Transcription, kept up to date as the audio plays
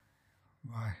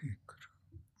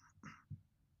ਵਾਹਿਗੁਰੂ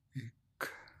ਇੱਕ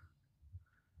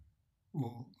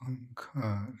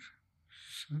ਓੰਕਾਰ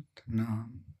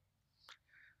ਸਤਿਨਾਮ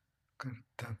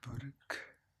ਕਰਤਾ ਪੁਰਖ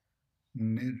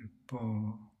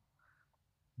ਨਿਰਭਉ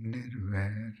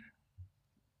ਨਿਰਵੈਰ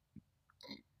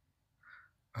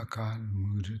ਅਕਾਲ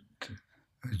ਮੂਰਤ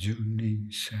ਅਜੂਨੀ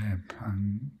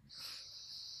ਸੈਭੰ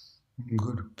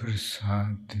ਗੁਰ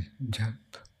ਪ੍ਰਸਾਦ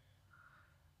ਜਪ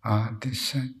ਆਦਿ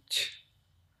ਸੱਚ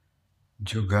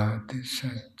ਜੁਗਾਦਿ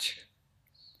ਸੱਚ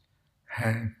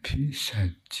ਹੈ ਵੀ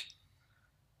ਸੱਚ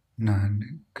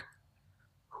ਨਾਨਕ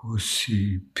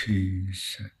ਹੋਸੀ ਵੀ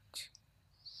ਸੱਚ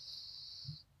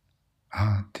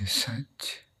ਆਦਿ ਸੱਚ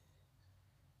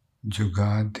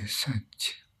ਜੁਗਾਦਿ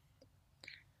ਸੱਚ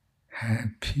ਹੈ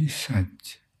ਵੀ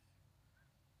ਸੱਚ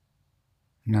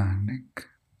ਨਾਨਕ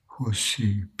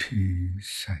ਹੋਸੀ ਵੀ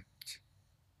ਸੱਚ।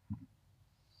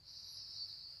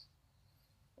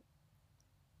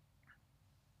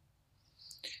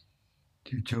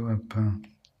 ਜੋ ਆਪਾਂ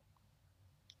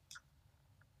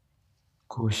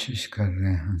ਕੋਸ਼ਿਸ਼ ਕਰ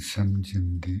ਰਹੇ ਹਾਂ ਸਮਝਣ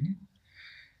ਦੀ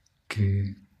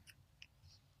ਕਿ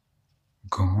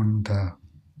ਗਾਉਣ ਦਾ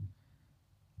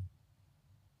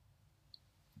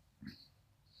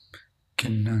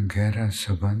ਕਿੰਨਾ ਗਹਿਰਾ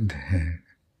ਸੰਬੰਧ ਹੈ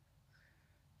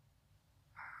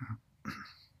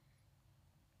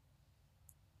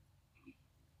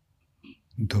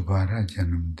ਦੁਬਾਰਾ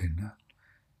ਜਨਮ ਦੇ ਨਾਲ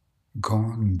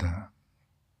ਗਾਉਣ ਦਾ।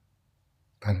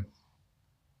 ਪਰ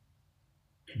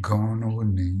ਗਾਉਣ ਉਹ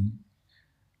ਨਹੀਂ,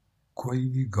 ਕੋਈ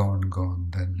ਵੀ ਗਾਉਣ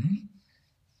ਗਾਉਂਦਾ ਨਹੀਂ,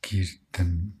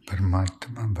 ਕੀਰਤਨ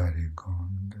ਪਰਮਾਤਮਾ ਬਾਰੇ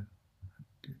ਗਾਉਣ ਦਾ,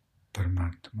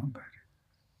 ਪਰਮਾਤਮਾ ਬਾਰੇ।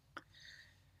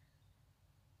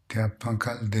 ਤੇ ਆਪਾਂ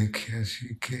ਕੱਲ ਦੇਖਿਆ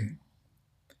ਸੀ ਕਿ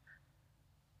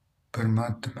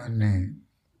ਪਰਮਾਤਮਾ ਨੇ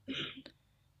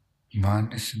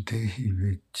ਮਾਨਸ ਦੇਹੀ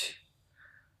ਵਿੱਚ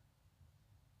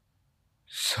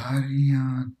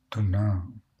ਸਾਰੀਆਂ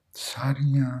ਧੁਨਾਂ,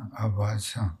 ਸਾਰੀਆਂ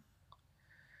ਆਵਾਜ਼ਾਂ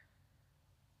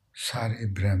ਸਾਰੇ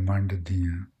ਬ੍ਰਹਿਮੰਡ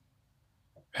ਦੀਆਂ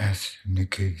ਇਸ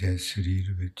ਨਿੱਕੇ ਜਿਹੇ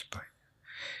ਸਰੀਰ ਵਿੱਚ ਪਾਈ।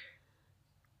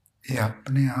 ਇਹ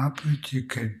ਆਪਣੇ ਆਪ ਵਿੱਚ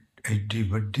ਇੱਕ ਐਡੀ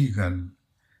ਵੱਡੀ ਗੱਲ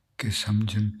ਕਿ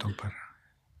ਸਮਝਣ ਤੋਂ ਪਰਾਂ,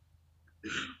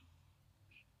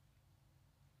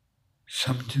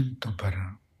 ਸਮਝਣ ਤੋਂ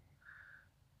ਪਰਾਂ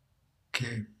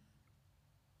ਕਿ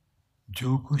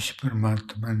ਜੋ ਕੁਛ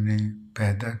ਪਰਮਾਤਮਾ ਨੇ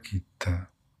ਪੈਦਾ ਕੀਤਾ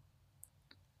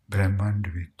ਬ੍ਰਹਿਮੰਡ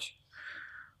ਵਿੱਚ,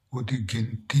 ਉਹਦੀ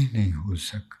ਗਿਣਤੀ ਨਹੀਂ ਹੋ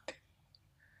ਸਕਦੀ।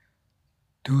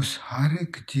 ਤੇ ਉਸ ਹਰ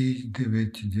ਇੱਕ ਚੀਜ਼ ਦੇ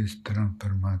ਵਿੱਚ ਜਿਸ ਤਰ੍ਹਾਂ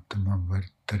ਪਰਮਾਤਮਾ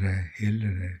ਵਰਤ ਰਿਹਾ, ਹਿੱਲ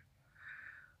ਰਿਹਾ,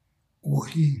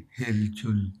 ਉਹੀ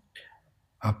ਹਿਲਜੁਲ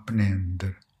ਆਪਣੇ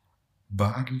ਅੰਦਰ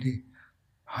ਬਾਹਰਲੀ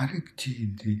ਹਰ ਇੱਕ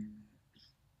ਚੀਜ਼ ਦੀ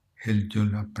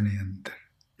ਹਿਲਜੁਲ ਆਪਣੇ ਅੰਦਰ।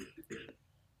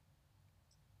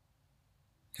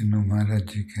 ਜਿਹਨੂੰ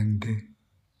ਮਹਾਰਾਜ ਜੀ ਕਹਿੰਦੇ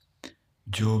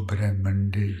ਜੋ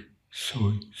ਬ੍ਰਹਿਮੰਡੇ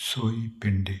ਸੋਈ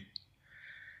ਪਿੰਡੇ,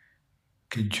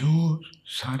 ਕਿ ਜੋ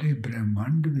ਸਾਰੇ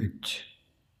ਬ੍ਰਹਿਮੰਡ ਵਿੱਚ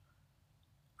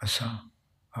ਅਸਾਂ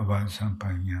ਆਵਾਜ਼ਾਂ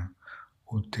ਪਾਈਆਂ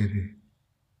ਉਹ ਤੇਰੇ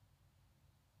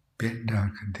ਪਿੰਡ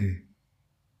ਆਖਦੇ।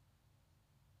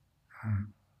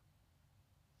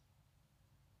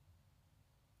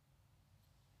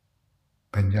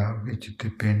 ਪੰਜਾਬ ਵਿੱਚ ਤੇ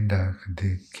ਪਿੰਡ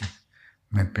ਆਖਦੇ ਕਿ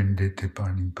ਮੈਂ ਪਿੰਡੇ ਤੇ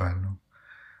ਪਾਣੀ ਪਾ ਲੂੰ।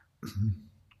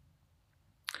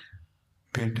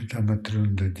 ਪਿੰਡ ਦਾ ਮਤਲਬ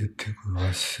ਹੁੰਦਾ ਜਿੱਥੇ ਕੋਈ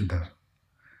ਵਸਦਾ,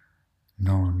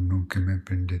 ਨਹਾਉਣ ਨੂੰ ਕਿ ਮੈਂ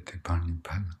ਪਿੰਡੇ ਤੇ ਪਾਣੀ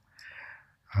ਪਾ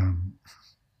ਲਾਂ।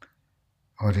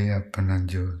 ਔਰ ਇਹ ਆਪਣਾ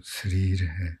ਜੋ ਸਰੀਰ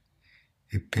ਹੈ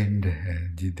ਇਹ ਪਿੰਡ ਹੈ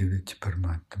ਜਿਹਦੇ ਵਿੱਚ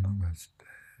ਪਰਮਾਤਮਾ ਵਸਦਾ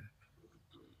ਹੈ।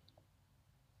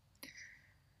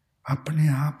 ਆਪਣੇ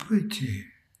ਆਪ ਵਿੱਚ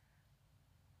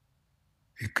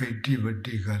ਇੱਕ ਐਡੀ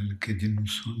ਵੱਡੀ ਗੱਲ ਕਿ ਜਿਹਨੂੰ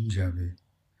ਸੁਣ ਜਾਵੇ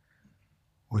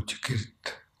ਉਹ ਚ ਕਿਰਤ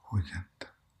ਹੋ ਜਾਂਦਾ।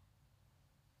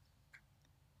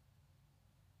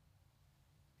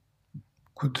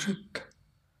 ਕੁਦਰਤ,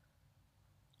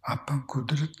 ਆਪਾਂ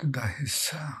ਕੁਦਰਤ ਦਾ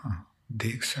ਹਿੱਸਾ ਹਾਂ,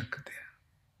 ਦੇਖ ਸਕਦੇ ਹਾਂ।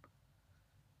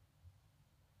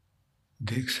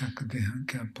 ਦੇਖ ਸਕਦੇ ਹਾਂ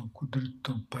ਕਿ ਆਪਾਂ ਕੁਦਰਤ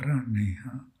ਤੋਂ ਪਰਾਂ ਨਹੀਂ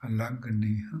ਹਾਂ, ਅਲੱਗ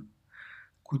ਨਹੀਂ ਹਾਂ,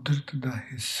 ਕੁਦਰਤ ਦਾ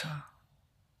ਹਿੱਸਾ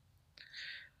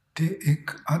ਤੇ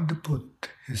ਇੱਕ ਅਦਭੁਤ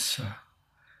ਹਿੱਸਾ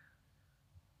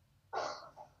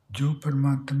ਜੋ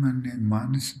ਪਰਮਾਤਮਾ ਨੇ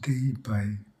ਮਾਨਸ ਦੇਹੀ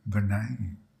ਪਾਈ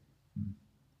ਬਣਾਈ।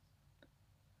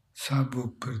 ਸਭ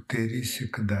ਉੱਪਰ ਤੇਰੀ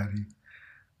ਸਿਕਦਾਰੀ।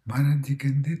 ਮਹਾਰਾਜ ਜੀ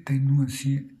ਕਹਿੰਦੇ ਤੈਨੂੰ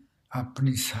ਅਸੀਂ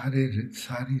ਆਪਣੀ ਸਾਰੀ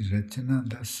ਰਚਨਾ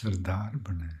ਦਾ ਸਰਦਾਰ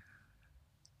ਬਣਾਇਆ।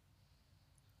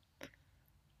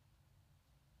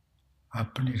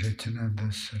 ਆਪਣੀ ਰਚਨਾ ਦਾ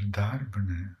ਸਰਦਾਰ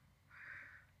ਬਣਾਇਆ।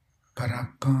 ਪਰ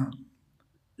ਆਪਾਂ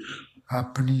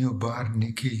ਆਪਣੀ ਉਹ ਬਾਹਰ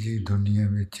ਨਿੱਕੀ ਜਿਹੀ ਦੁਨੀਆ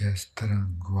ਵਿੱਚ ਇਸ ਤਰ੍ਹਾਂ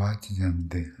ਗਵਾਚ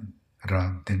ਜਾਂਦੇ ਹਾਂ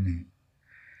ਰਾਤ ਦਿਨੇ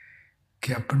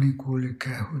ਕਿ ਆਪਣੇ ਕੋਲ ਇੱਕ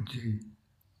ਇਹੋ ਜਿਹੀ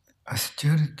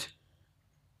ਅਸਚਰਜ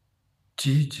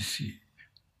ਚੀਜ਼ ਸੀ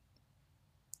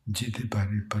ਜਿਹਦੇ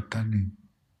ਬਾਰੇ ਪਤਾ ਨਹੀਂ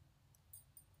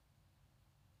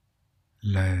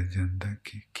ਲਾਇਆ ਜਾਂਦਾ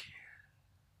ਕਿ ਕੀ ਹੈ।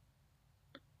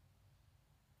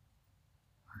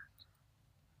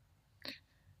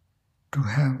 To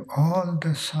have all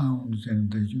the sounds in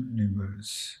the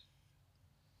universe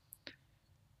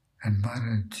and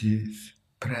Maharajji's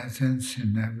presence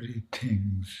in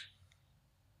everything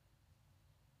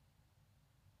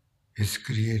is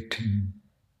creating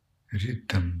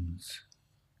rhythms,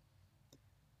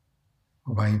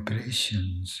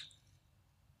 vibrations,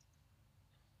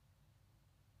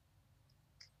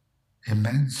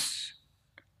 immense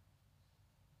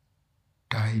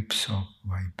types of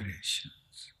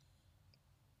vibrations,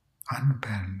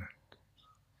 unparalleled.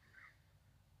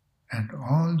 And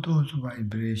all those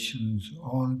vibrations,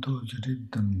 all those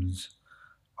rhythms,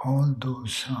 all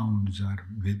those sounds are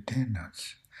within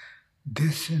us.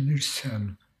 This in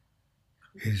itself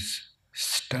is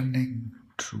stunning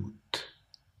truth.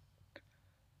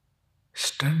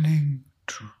 Stunning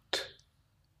truth.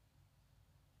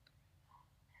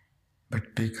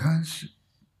 But because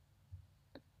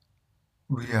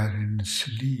we are in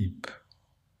sleep,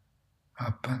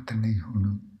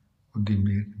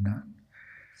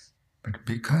 but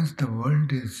because the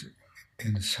world is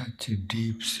in such a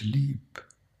deep sleep,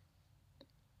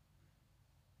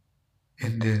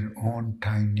 in their own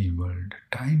tiny world,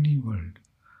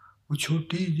 वो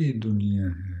छोटी जी दुनिया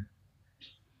है,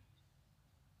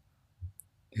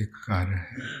 एक घर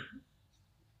है,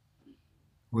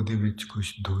 ਉਹਦੇ ਵਿੱਚ ਕੁਝ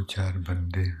 2-4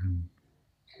 ਬੰਦੇ ਹਨ,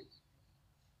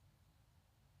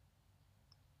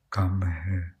 ਕੰਮ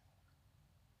ਹੈ,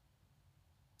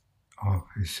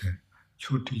 ਆਫਿਸ ਹੈ,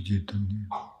 ਛੋਟੀ ਜਿਹੀ ਦੁਨੀਆ,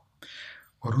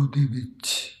 ਔਰ ਉਹਦੇ ਵਿੱਚ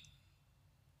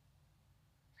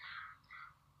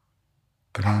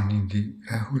ਪ੍ਰਾਣੀ ਦੀ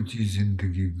ਇਹੋ ਜਿਹੀ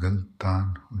ਜ਼ਿੰਦਗੀ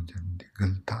ਗਲਤਾਨ ਹੋ ਜਾਂਦੀ,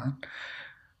 ਗਲਤਾਨ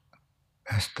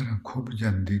ਇਸ ਤਰ੍ਹਾਂ ਖੁੱਭ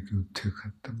ਜਾਂਦੀ ਕਿ ਉੱਥੇ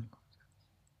ਖਤਮ ਹੋ ਜਾਂਦੀ।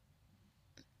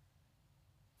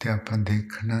 ਤੇ ਆਪਾਂ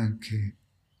ਦੇਖਣਾ ਕਿ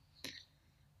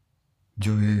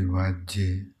ਜੋ ਇਹ ਵਾਜੇ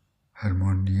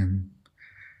ਹਾਰਮੋਨੀਅਮ,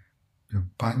 ਜੋ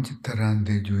 5 ਤਰ੍ਹਾਂ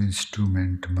ਦੇ ਜੋ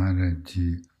ਇੰਸਟਰੂਮੈਂਟ ਮਹਾਰਾਜ ਜੀ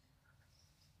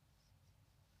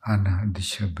ਅਨਹਦ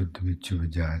ਸ਼ਬਦ ਵਿੱਚ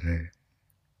ਵਜਾ ਰਹੇ,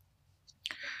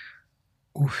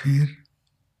 ਉਹ ਫਿਰ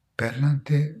ਪਹਿਲਾਂ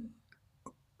ਤੇ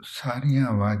ਸਾਰੀਆਂ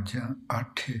ਆਵਾਜ਼ਾਂ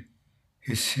 8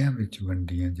 ਹਿੱਸਿਆਂ ਵਿੱਚ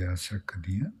ਵੰਡੀਆਂ ਜਾ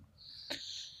ਸਕਦੀਆਂ,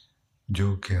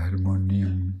 ਜੋ ਕਿ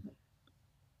ਹਾਰਮੋਨੀਅਮ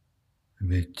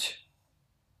ਵਿੱਚ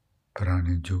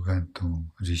ਪੁਰਾਣੇ ਯੁਗਾਂ ਤੋਂ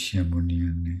ਰਿਸ਼ੀਆਂ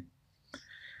ਮੁਨੀਆਂ ਨੇ,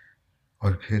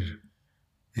 ਔਰ ਫਿਰ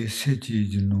ਇਸੇ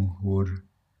ਚੀਜ਼ ਨੂੰ ਹੋਰ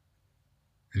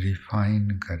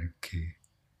ਰਿਫਾਈਨ ਕਰਕੇ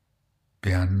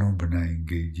ਪਿਆਨੋ ਬਣਾਈ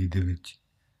ਗਈ, ਜਿਹਦੇ ਵਿੱਚ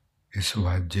ਇਸ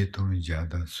ਵਾਜੇ ਤੋਂ ਵੀ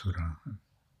ਜ਼ਿਆਦਾ ਸੁਰਾਂ ਹਨ।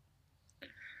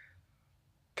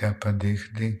 ਤੇ ਆਪਾਂ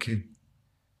ਦੇਖਦੇ ਕਿ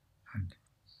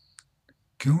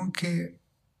ਕਿਉਂਕਿ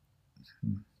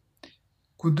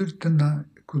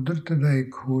ਕੁਦਰਤ ਦਾ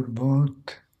ਇੱਕ ਹੋਰ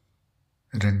ਬਹੁਤ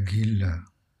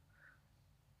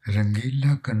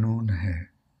ਰੰਗੀਲਾ ਕਾਨੂੰਨ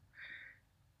ਹੈ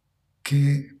ਕਿ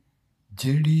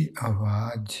ਜਿਹੜੀ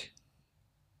ਆਵਾਜ਼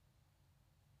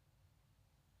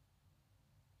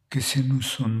ਕਿਸੇ ਨੂੰ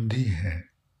ਸੁਣਦੀ ਹੈ,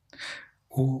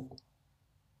 ਉਹ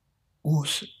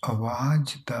ਉਸ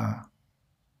ਆਵਾਜ਼ ਦਾ,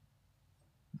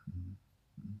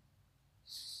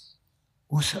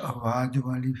 ਉਸ ਆਵਾਜ਼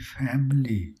ਵਾਲੀ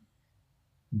ਫੈਮਿਲੀ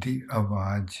ਦੀ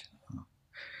ਆਵਾਜ਼,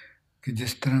 ਕਿ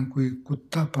ਜਿਸ ਤਰ੍ਹਾਂ ਕੋਈ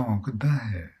ਕੁੱਤਾ ਭੌਂਕਦਾ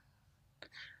ਹੈ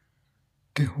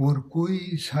ਤੇ ਹੋਰ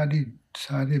ਕੋਈ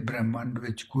ਸਾਰੇ ਬ੍ਰਹਿਮੰਡ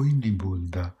ਵਿੱਚ ਕੋਈ ਨਹੀਂ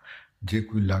ਬੋਲਦਾ, ਜੇ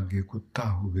ਕੋਈ ਲਾਗੇ ਕੁੱਤਾ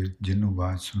ਹੋਵੇ ਜਿਹਨੂੰ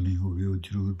ਆਵਾਜ਼ ਸੁਣੀ ਹੋਵੇ ਉਹ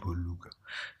ਜ਼ਰੂਰ ਬੋਲੂਗਾ,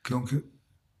 ਕਿਉਂਕਿ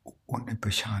ਉਹਨੇ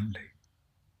ਪਛਾਣ ਲਈ।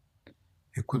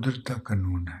 ਇਹ ਕੁਦਰਤ ਦਾ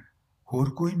ਕਾਨੂੰਨ ਹੈ, ਹੋਰ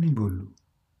ਕੋਈ ਨਹੀਂ ਬੋਲੂ।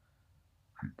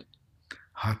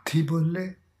 ਹਾਥੀ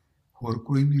ਬੋਲੇ, ਹੋਰ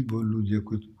ਕੋਈ ਨਹੀਂ ਬੋਲੂ, ਜੇ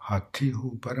ਕੋਈ ਹਾਥੀ ਹੋ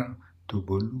ਪਰਾਂ ਤਾਂ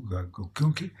ਬੋਲੂਗਾ,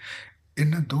 ਕਿਉਂਕਿ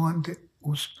ਇਹਨਾਂ ਦੋਵਾਂ ਦੇ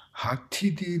ਉਸ ਹਾਥੀ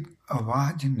ਦੀ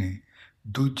ਆਵਾਜ਼ ਨੇ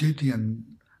ਦੂਜੇ ਦੀ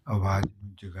ਆਵਾਜ਼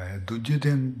ਨੂੰ ਜਗਾਇਆ,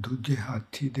 ਦੂਜੇ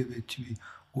ਹਾਥੀ ਦੇ ਵਿੱਚ ਵੀ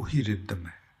ਉਹੀ ਰਿਦਮ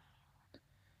ਹੈ।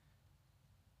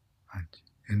 ਹਾਂਜੀ,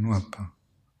 ਇਹਨੂੰ ਆਪਾਂ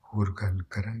ਹੋਰ ਗੱਲ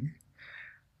ਕਰਾਂਗੇ।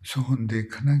 ਸੋ ਹੁਣ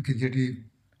ਦੇਖਣਾ ਕਿ ਜਿਹੜੀ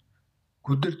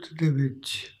ਕੁਦਰਤ ਦੇ ਵਿੱਚ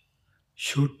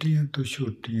ਛੋਟੀਆਂ ਤੋਂ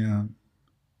ਛੋਟੀਆਂ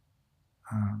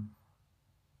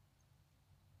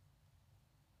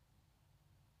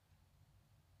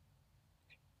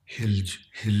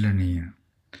ਹਿੱਲਣੀਆਂ,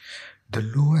 the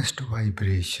lowest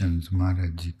vibrations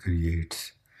Maharaj Ji creates,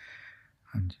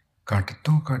 ਹਾਂਜੀ, ਘੱਟ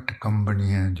ਤੋਂ ਘੱਟ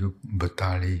ਕੰਬਣੀਆਂ ਜੋ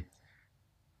 42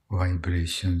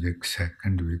 ਵਾਈਬ੍ਰੇਸ਼ਨ 1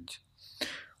 ਸੈਕਿੰਡ ਵਿੱਚ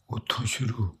ਉੱਥੋਂ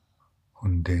ਸ਼ੁਰੂ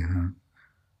ਹੁੰਦੇ ਹਾਂ।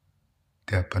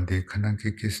 ਤੇ ਆਪਾਂ ਦੇਖਣਾ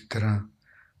ਕਿ ਕਿਸ ਤਰ੍ਹਾਂ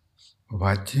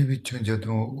ਵਾਜੇ ਵਿੱਚੋਂ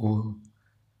ਜਦੋਂ ਉਹ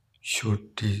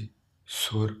ਛੋਟੀ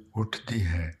ਸੁਰ ਉੱਠਦੀ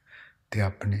ਹੈ ਤੇ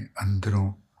ਆਪਣੇ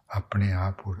ਅੰਦਰੋਂ ਆਪਣੇ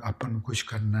ਆਪ ਆਪਾਂ ਨੂੰ ਕੁਝ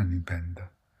ਕਰਨਾ ਨਹੀਂ ਪੈਂਦਾ।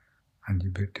 ਹਾਂਜੀ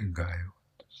ਬੇਟੇ ਗਾਇਓ।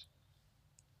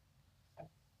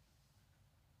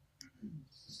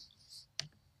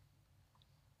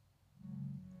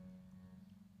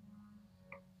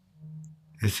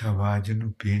 ਇਸ ਆਵਾਜ਼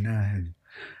ਨੂੰ ਪੀਣਾ ਹੈ।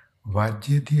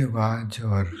 ਵਾਜੇ ਦੀ ਆਵਾਜ਼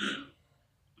ਔਰ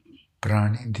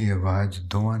ਪ੍ਰਾਣੀ ਦੀ ਆਵਾਜ਼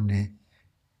ਦੋਵਾਂ ਨੇ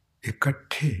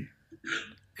ਇਕੱਠੇ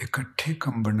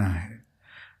ਕੰਬਣਾ ਹੈ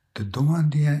ਤੇ ਦੋਵਾਂ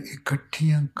ਦੀਆਂ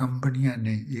ਇਕੱਠੀਆਂ ਕੰਬਣੀਆਂ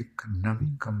ਨੇ ਇੱਕ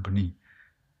ਨਵੀਂ ਕੰਬਣੀ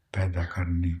ਪੈਦਾ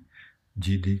ਕਰਨੀ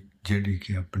ਜਿਹੜੀ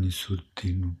ਕਿ ਆਪਣੀ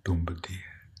ਸੁਰਤੀ ਨੂੰ ਟੁੰਬਦੀ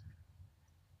ਹੈ।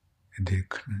 ਇਹ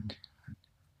ਦੇਖਣਾ ਜੀ।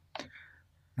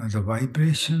 Now the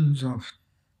vibrations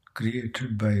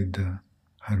created by the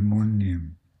harmonium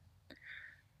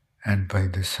and by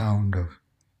the sound of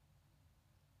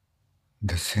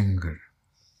the singer,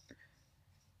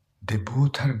 they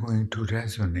both are going to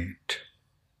resonate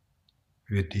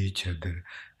with each other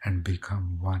and become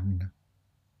one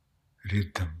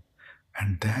rhythm.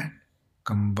 And that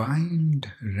combined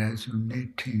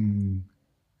resonating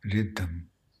rhythm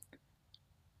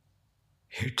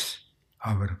hits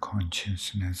our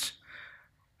consciousness,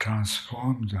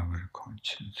 transforms our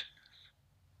consciousness.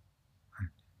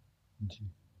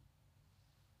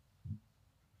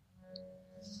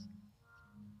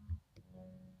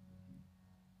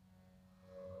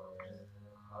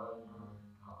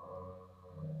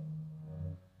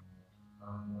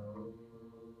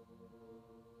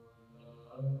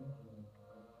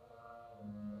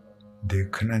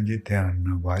 ਦੇਖਣਾ ਜੀ ਧਿਆਨ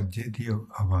ਨਾਲ, ਵਾਜੇ ਦੀ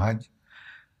ਆਵਾਜ਼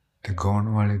ਤੇ ਗਾਉਣ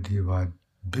ਵਾਲੇ ਦੀ ਆਵਾਜ਼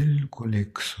ਬਿਲਕੁਲ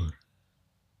ਇੱਕ ਸੁਰ।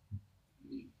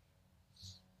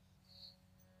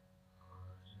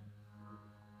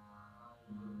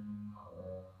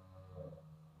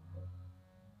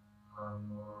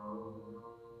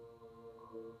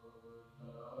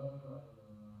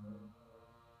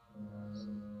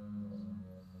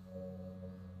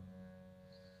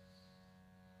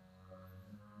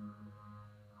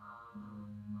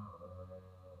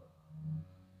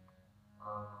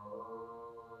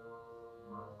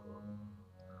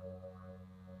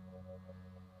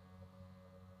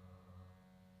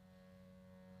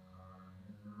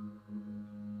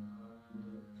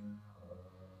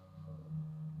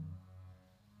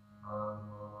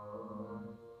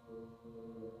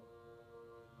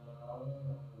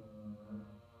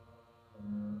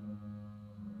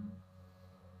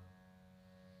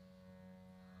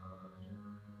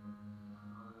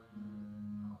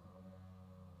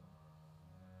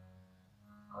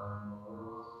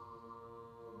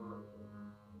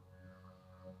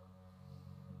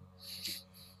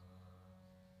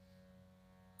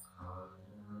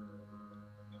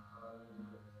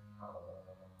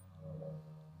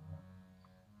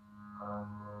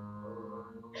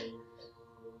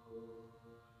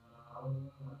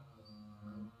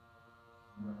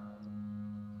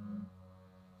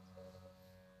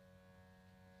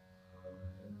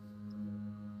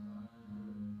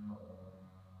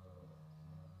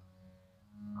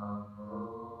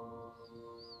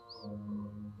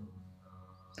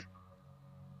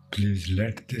 Please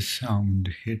let this sound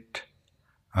hit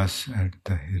us at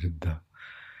the ਹਿਰਦਾ।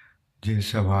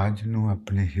 ਜਿਸ ਆਵਾਜ਼ ਨੂੰ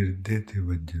ਆਪਣੇ ਹਿਰਦੇ ਤੇ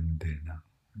ਵੱਜਣ ਦੇਣਾ।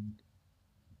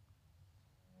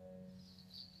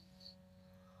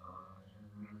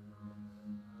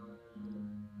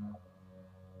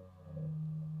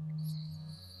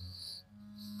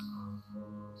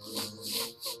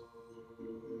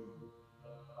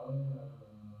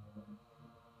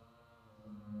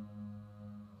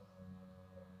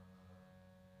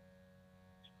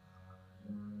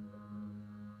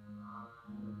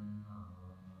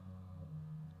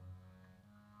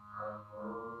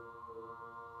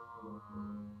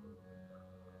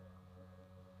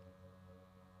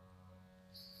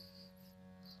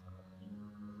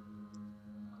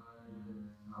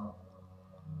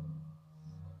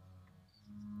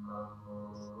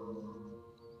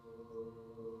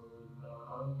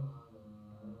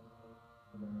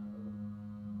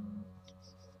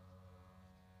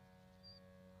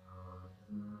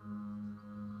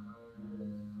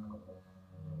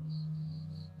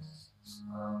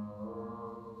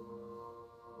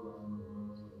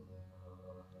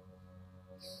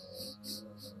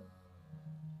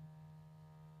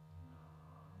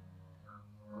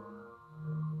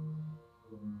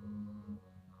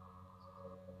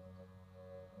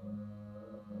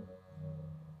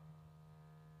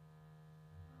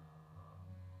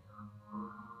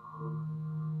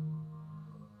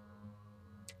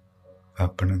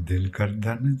 ਆਪਣਾ ਦਿਲ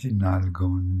ਕਰਦਾ ਨਾ ਜੀ ਨਾਲ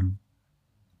ਗਾਉਣ ਨੂੰ,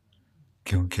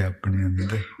 ਕਿਉਂਕਿ ਆਪਣੇ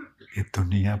ਅੰਦਰ ये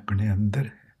धुनी अपने अंदर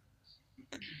है।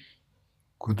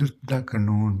 कुदरत का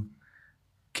कानून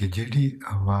कि जिहड़ी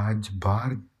आवाज़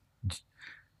बाहर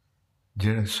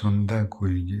जिहड़ा सुनदा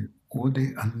कोई जे ਉਹਦੇ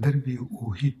अंदर भी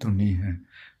ਉਹੀ ਧੁਨੀ है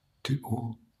तो वो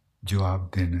जवाब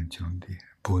देना चाहती है,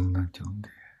 बोलना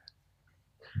चाहती है।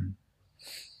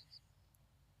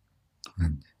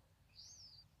 हाँ जी,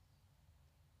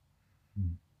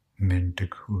 मिनट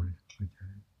खोल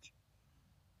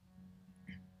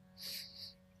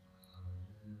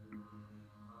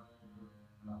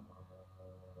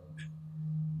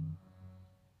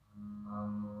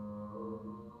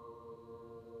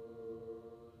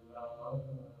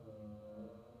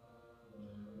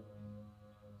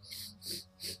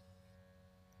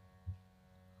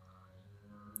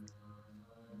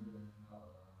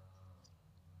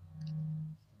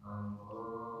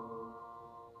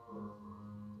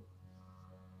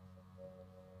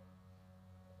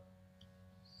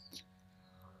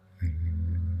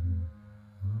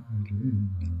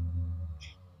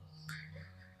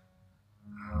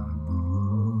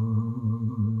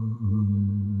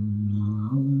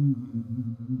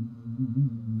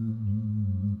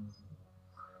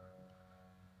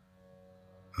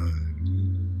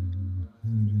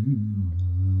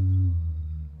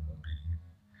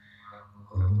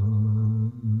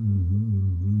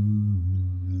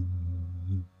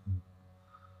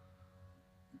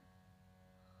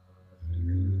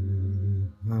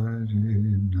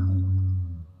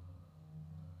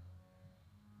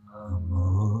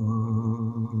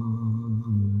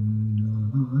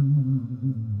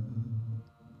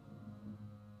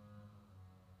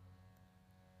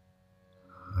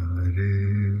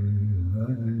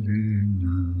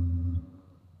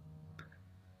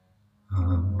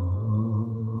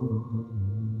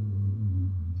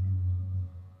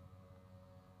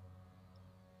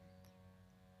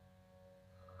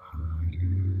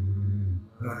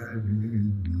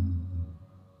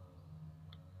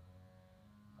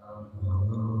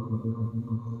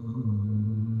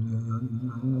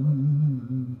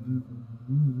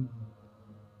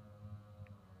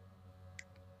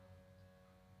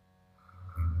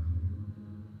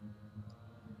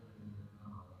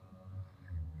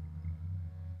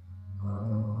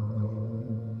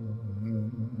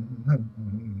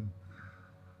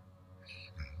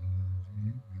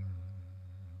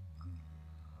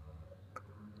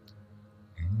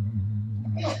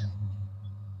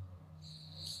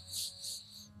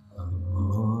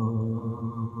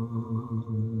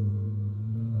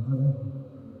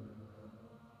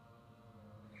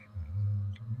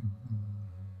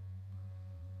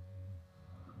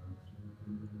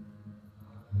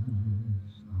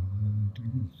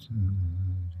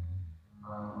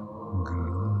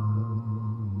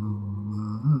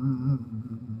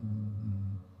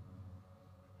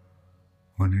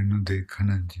ਹੁਣ ਇਹਨੂੰ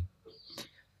ਦੇਖਣਾ ਜੀ।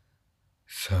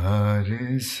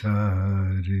 ਸਾਰੇ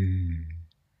ਸਾਰੇ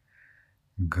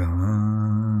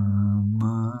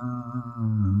ਗਾਮਾ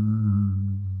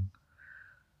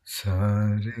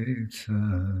ਸਾਰੇ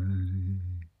ਸਾਰੇ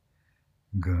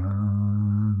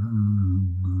ਗਾਮਾ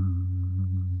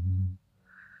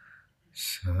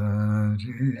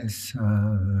ਸਾਰੇ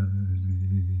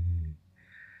ਸਾਰੇ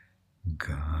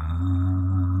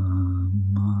ਗਾਮਾ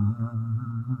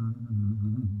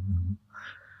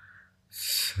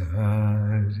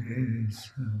ਸਾਰੇ ਸਾਰੇ ਸਾਰੇ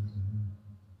ਸਾਰੇ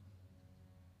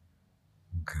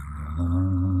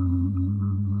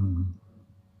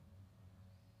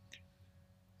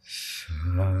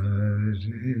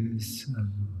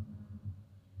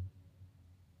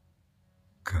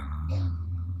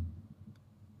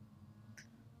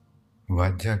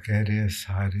ਵਾਜਾ ਕਹਿ ਰਿਹਾ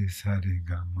ਸਾਰੇ ਸਾਰੇ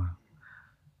ਗਾਮਾ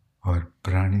ਔਰ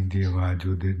ਪ੍ਰਾਣੀ ਦੀ ਆਵਾਜ਼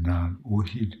ਉਹਦੇ ਨਾਲ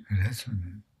ਉਹੀ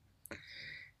ਰੈਸੋਨੈਂਸ।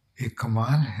 ਇਹ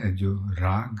ਕਮਾਲ ਹੈ ਜੋ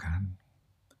ਰਾਗ ਹਨ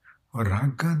ਔਰ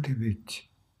ਰਾਗਾਂ ਦੇ ਵਿੱਚ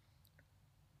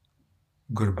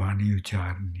ਗੁਰਬਾਣੀ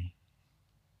ਉਚਾਰਨੀ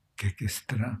ਕਿ ਕਿਸ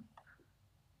ਤਰ੍ਹਾਂ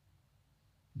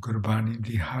ਗੁਰਬਾਣੀ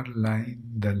ਦੀ ਹਰ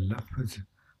ਲਾਈਨ ਦਾ ਲਫ਼ਜ਼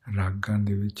ਰਾਗਾਂ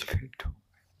ਦੇ ਵਿੱਚ ਫਿੱਟ ਹੋ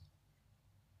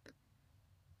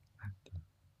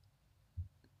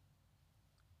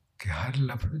ਕਿ ਹਰ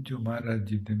ਲਫ਼ਜ਼ ਜੋ ਮਹਾਰਾਜ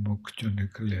ਜੀ ਦੇ ਮੁਖ ਚੋਂ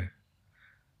ਨਿਕਲਿਆ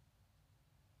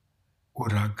ਉਹ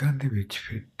ਰਾਗਾਂ ਦੇ ਵਿੱਚ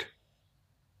ਫਿੱਟ,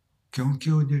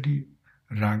 ਕਿਉਂਕਿ ਉਹ ਜਿਹੜੀ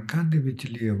ਰਾਗਾਂ ਦੇ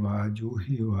ਵਿਚਲੀ ਆਵਾਜ਼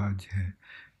ਉਹੀ ਆਵਾਜ਼ ਹੈ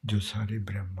ਜੋ ਸਾਰੇ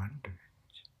ਬ੍ਰਹਮੰਡ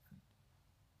ਵਿੱਚ।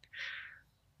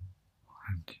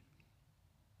 ਹਾਂਜੀ,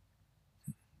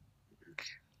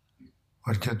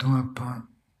 ਔਰ ਜਦੋਂ ਆਪਾਂ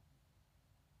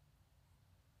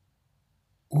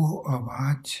ਉਹ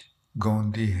ਆਵਾਜ਼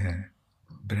ਗਾਉਂਦੀ ਹੈ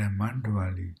ਬ੍ਰਹਮੰਡ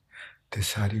ਵਾਲੀ ਤੇ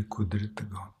ਸਾਰੀ ਕੁਦਰਤ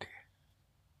ਗਾਉਂਦੀ ਹੈ।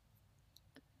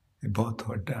 ਇਹ ਬਹੁਤ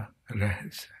ਵੱਡਾ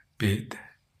ਰਹੱਸ ਹੈ, ਭੇਦ ਹੈ।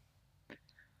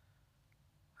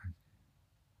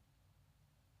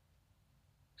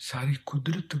 ਸਾਰੀ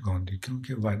ਕੁਦਰਤ ਗਾਉਂਦੀ,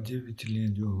 ਕਿਉਂਕਿ ਆਵਾਜ਼ਾਂ ਵਿਚਲੀਆਂ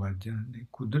ਜੋ ਆਵਾਜ਼ਾਂ ਨੇ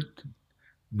ਕੁਦਰਤ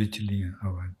ਵਿਚਲੀਆਂ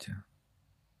ਆਵਾਜ਼ਾਂ।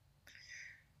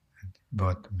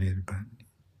 ਬਹੁਤ ਮਿਹਰਬਾਨੀ,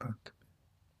 ਬਹੁਤ।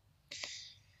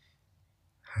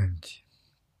 ਹਾਂਜੀ,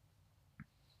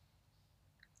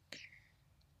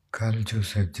 ਕੱਲ ਜੋ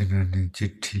ਸੱਜਣਾ ਨੇ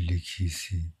ਚਿੱਠੀ ਲਿਖੀ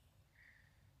ਸੀ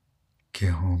ਕਿ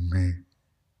ਹਉਮੈ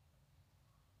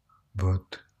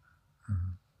ਬਹੁਤ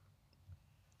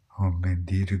ਹਉਮੈ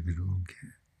ਦੀਰਘ ਰੋਗ ਹੈ,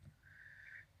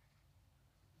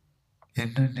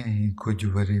 ਇਹਨਾਂ ਨੇ ਹੀ ਕੁਝ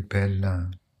ਵਰੇ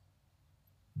ਪਹਿਲਾਂ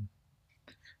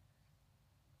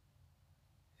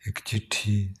ਇੱਕ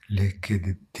ਚਿੱਠੀ ਲਿਖ ਕੇ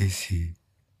ਦਿੱਤੀ ਸੀ,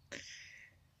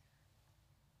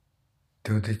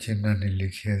 ਤੇ ਉਹਦੇ 'ਚ ਇਹਨਾਂ ਨੇ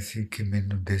ਲਿਖਿਆ ਸੀ ਕਿ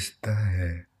ਮੈਨੂੰ ਦਿਸਦਾ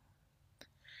ਹੈ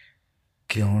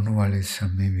ਕਿ ਆਉਣ ਵਾਲੇ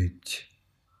ਸਮੇਂ ਵਿੱਚ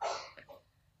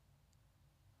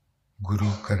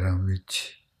ਗੁਰੂ ਘਰਾਂ ਵਿੱਚ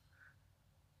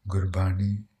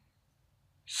ਗੁਰਬਾਣੀ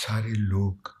ਸਾਰੇ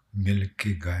ਲੋਕ ਮਿਲ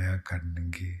ਕੇ ਗਾਇਆ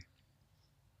ਕਰਨਗੇ।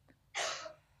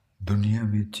 ਦੁਨੀਆ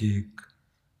ਵਿੱਚ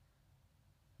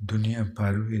ਦੁਨੀਆ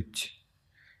ਭਰ ਵਿੱਚ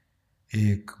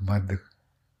ਇੱਕ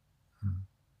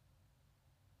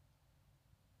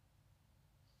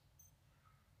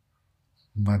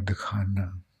ਮਦਖਾਨਾ,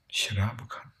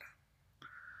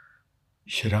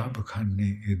 ਸ਼ਰਾਬਖਾਨੇ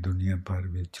ਇਹ ਦੁਨੀਆ ਭਰ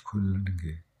ਵਿੱਚ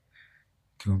ਖੁੱਲ੍ਹਣਗੇ,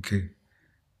 ਕਿਉਂਕਿ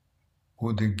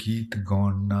ਉਹਦੇ ਗੀਤ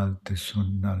ਗਾਉਣ ਨਾਲ ਤੇ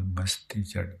ਸੁਣਨ ਨਾਲ ਮਸਤੀ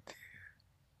ਚੜ੍ਹਦੀ ਹੈ,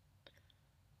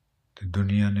 ਤੇ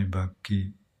ਦੁਨੀਆ ਨੇ ਬਾਕੀ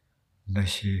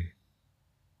ਨਸ਼ੇ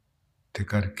ਤੇ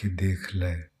ਕਰਕੇ ਦੇਖ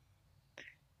ਲੈ,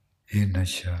 ਇਹ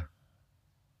ਨਸ਼ਾ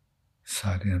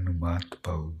ਸਾਰਿਆਂ ਨੂੰ ਮਾਤ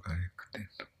ਪਾਊਗਾ ਇੱਕ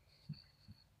ਦਿਨ।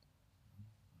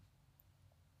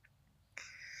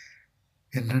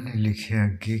 ਇਹਨਾਂ ਨੇ ਲਿਖਿਆ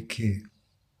ਅੱਗੇ ਕਿ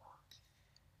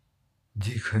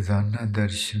ਜੀ ਖਜ਼ਾਨਾ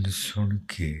ਦਰਸ਼ਨ ਸੁਣ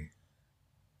ਕੇ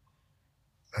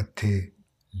ਅਤੇ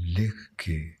ਲਿਖ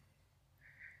ਕੇ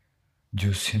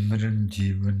ਜੋ ਸਿਮਰਨ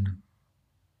ਜੀਵਨ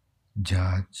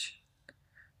ਜਾਚ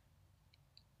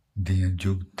ਦੀਆਂ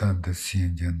ਜੁਗਤਾਂ ਦੱਸੀਆਂ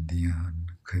ਜਾਂਦੀਆਂ ਹਨ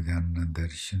ਖਜ਼ਾਨਾ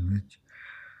ਦਰਸ਼ਨ ਵਿੱਚ,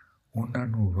 ਉਹਨਾਂ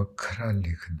ਨੂੰ ਵੱਖਰਾ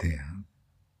ਲਿਖਦੇ ਹਨ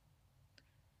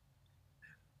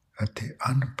ਅਤੇ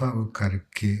ਅਨੁਭਵ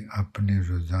ਕਰਕੇ ਆਪਣੇ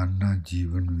ਰੋਜ਼ਾਨਾ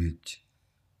ਜੀਵਨ ਵਿੱਚ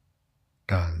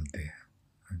ਢਾਲਦੇ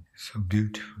ਹਨ। So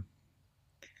beautiful.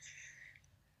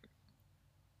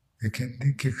 ਇਹ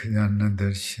ਕਹਿੰਦੇ ਕਿ ਖਜ਼ਾਨਾ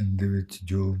ਦਰਸ਼ਨ ਦੇ ਵਿੱਚ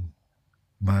ਜੋ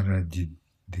ਮਹਾਰਾਜ ਜੀ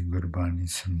ਦੀ ਗੁਰਬਾਣੀ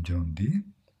ਸਮਝਾਉਂਦੀ,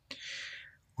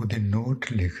 ਉਹਦੇ ਨੋਟ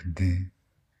ਲਿਖਦੇ,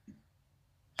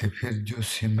 ਤੇ ਫਿਰ ਜੋ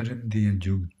ਸਿਮਰਨ ਦੀਆਂ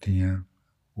ਜੁਗਤੀਆਂ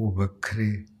ਉਹ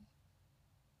ਵੱਖਰੇ,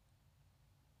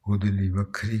 ਉਹਦੇ ਲਈ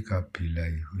ਵੱਖਰੀ ਕਾਪੀ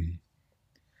ਲਾਈ ਹੋਈ,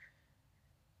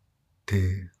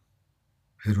 ਤੇ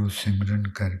ਫਿਰ ਉਹ ਸਿਮਰਨ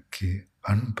ਕਰਕੇ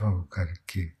ਅਨੁਭਵ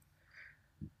ਕਰਕੇ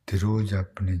ਤੇ ਰੋਜ਼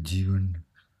ਆਪਣੇ ਜੀਵਨ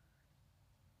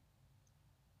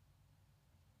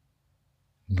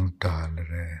ਨੂੰ ਢਾਲ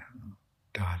ਰਹੇ ਹਾਂ।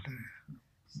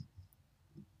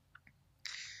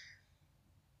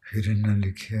 ਫਿਰ ਇਹਨਾਂ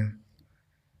ਲਿਖਿਆ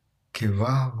ਕਿ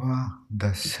ਵਾਹ ਵਾਹ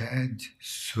ਦਾ ਸਹਿਜ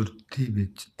ਸੁਰਤੀ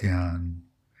ਵਿੱਚ ਧਿਆਨ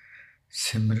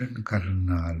ਸਿਮਰਨ ਕਰਨ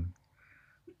ਨਾਲ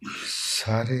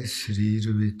ਸਾਰੇ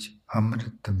ਸਰੀਰ ਵਿੱਚ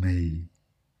ਅੰਮ੍ਰਿਤਮਈ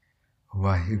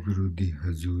ਵਾਹਿਗੁਰੂ ਦੀ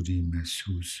ਹਜ਼ੂਰੀ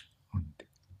ਮਹਿਸੂਸ ਹੁੰਦੀ।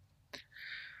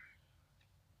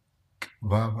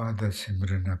 ਵਾਹ ਵਾਹ ਦਾ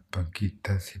ਸਿਮਰਨ ਆਪਾਂ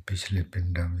ਕੀਤਾ ਸੀ ਪਿਛਲੇ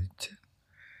ਪਿੰਡਾਂ ਵਿੱਚ।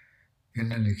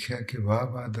 ਇਹਨਾਂ ਲਿਖਿਆ ਕਿ ਵਾਹ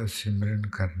ਵਾਹ ਦਾ ਸਿਮਰਨ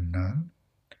ਕਰਨ ਨਾਲ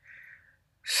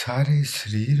ਸਾਰੇ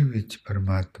ਸਰੀਰ ਵਿੱਚ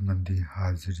ਪਰਮਾਤਮਾ ਦੀ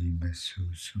ਹਾਜ਼ਰੀ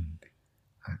ਮਹਿਸੂਸ ਹੁੰਦੀ।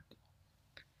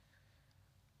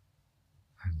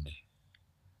 ਹਾਂਜੀ,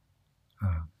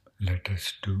 let us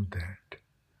do that.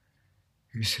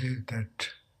 He said that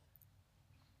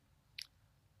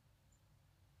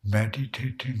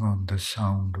meditating on the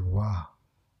sound Wah,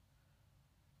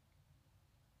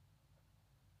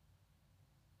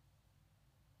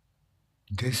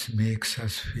 this makes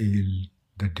us feel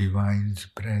the divine's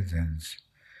presence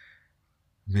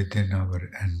within our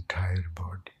entire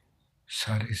body.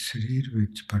 ਸਾਰੇ ਸਰੀਰ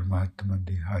ਵਿੱਚ ਪਰਮਾਤਮਾ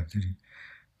ਦੀ ਹਾਜ਼ਰੀ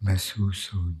ਮਹਿਸੂਸ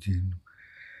ਹੋ ਜਿਹਨੂੰ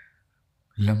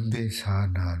ਲੰਬੇ ਸਾਹ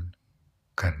ਨਾਲ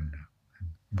ਕਰਨਾ।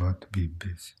 ਬਹੁਤ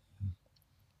ਬੀਬੇ ਸੀ।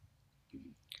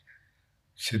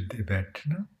 ਸਿੱਧੇ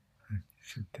ਬੈਠਣਾ,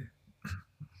 ਸਿੱਧੇ।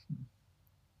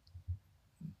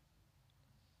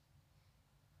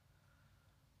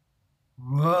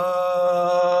 Wah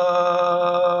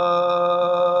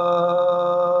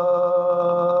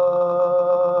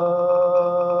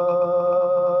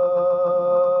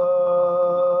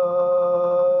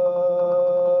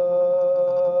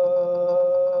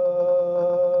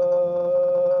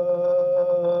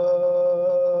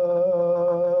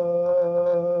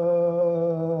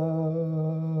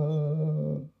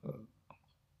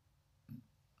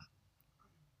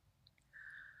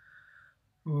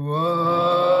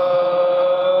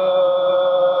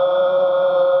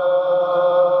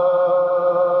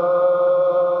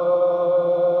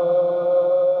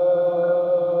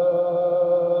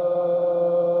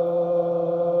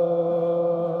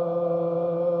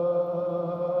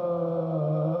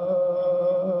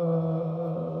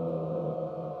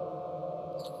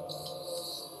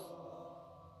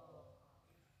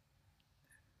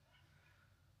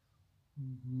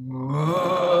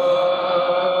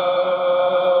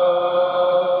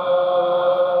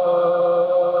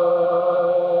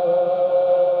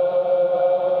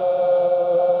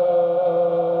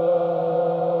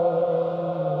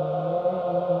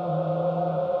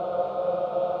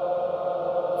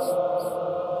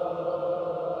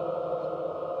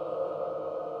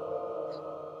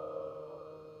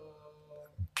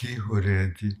ਕੀ ਹੋ ਰਿਹਾ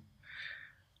ਜੀ?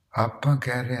 ਆਪਾਂ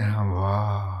ਕਹਿ ਰਹੇ ਹਾਂ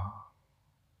ਵਾਹ,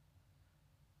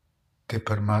 ਤੇ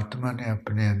ਪਰਮਾਤਮਾ ਨੇ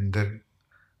ਆਪਣੇ ਅੰਦਰ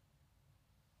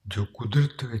ਜੋ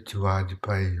ਕੁਦਰਤ ਵਿੱਚ ਆਵਾਜ਼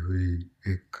ਪਾਈ ਹੋਈ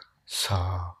ਇੱਕ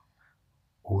ਸਾਹ,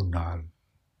 ਉਹ ਨਾਲ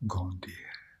ਗਾਉਂਦੀ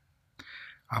ਹੈ।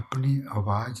 ਆਪਣੀ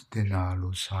ਆਵਾਜ਼ ਦੇ ਨਾਲ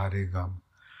ਉਹ ਸਾਰੇ ਗਮ,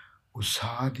 ਉਹ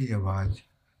ਸਾਹ ਦੀ ਆਵਾਜ਼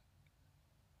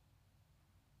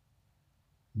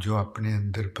ਜੋ ਆਪਣੇ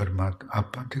ਅੰਦਰ ਪਰਮਾਤਮਾ,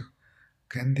 ਆਪਾਂ ਤੇ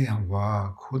ਕਹਿੰਦੇ ਹਾਂ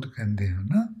ਵਾਹ, ਖੁਦ ਕਹਿੰਦੇ ਹਾਂ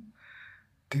ਨਾ,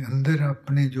 ਤੇ ਅੰਦਰ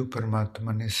ਆਪਣੇ ਜੋ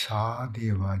ਪਰਮਾਤਮਾ ਨੇ ਸਾਹ ਦੀ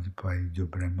ਆਵਾਜ਼ ਪਾਈ, ਜੋ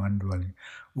ਬ੍ਰਹਿਮੰਡ ਵਾਲੀ,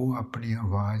 ਉਹ ਆਪਣੀ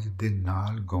ਆਵਾਜ਼ ਦੇ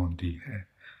ਨਾਲ ਗਾਉਂਦੀ ਹੈ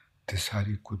ਤੇ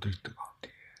ਸਾਰੀ ਕੁਦਰਤ ਗਾਉਂਦੀ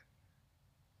ਹੈ।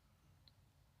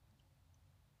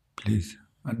 Please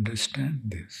understand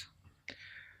this.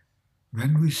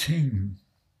 When we sing,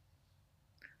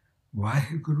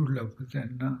 Waheguru ਲਫ਼ਜ਼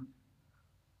ਇੰਨਾ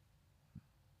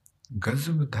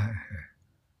ਗਜ਼ਬ ਦਾ ਹੈ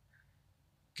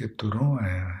ਕਿ ਤੁਰੋਂ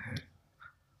ਆਇਆ ਹੈ,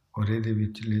 ਔਰ ਇਹਦੇ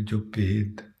ਵਿਚਲੇ ਜੋ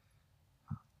ਭੇਦ,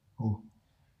 ਉਹ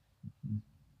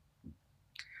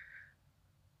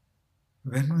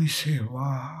when we say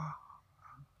wow,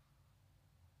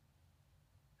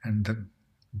 and the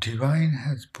divine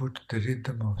has put the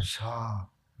rhythm of Sa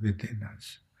within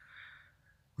us,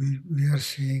 we are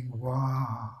saying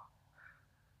wow,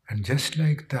 and just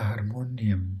like the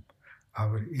harmonium,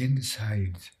 our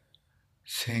insides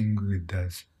sing with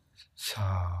us Sa.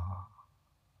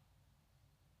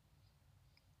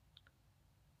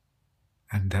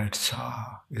 And that Sa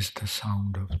is the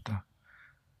sound of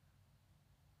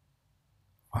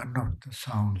one of the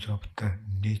sounds of the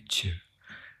nature,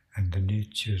 and the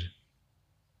nature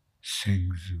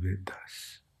sings with us.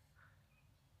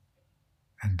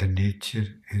 And the nature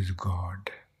is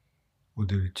God.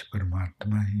 ਉਹਦੇ ਵਿੱਚ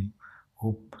ਪਰਮਾਤਮਾ ਹੀ,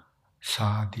 ਉਹ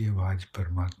ਸਾਹ ਦੀ ਆਵਾਜ਼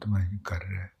ਪਰਮਾਤਮਾ ਹੀ ਕਰ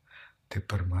ਰਿਹਾ ਤੇ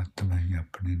ਪਰਮਾਤਮਾ ਹੀ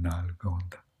ਆਪਣੇ ਨਾਲ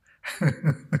ਗਾਉਂਦਾ।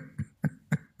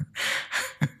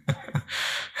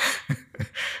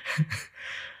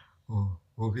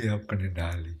 ਉਹ ਵੀ ਆਪਣੇ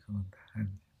ਨਾਲ ਹੀ ਗਾਉਂਦਾ।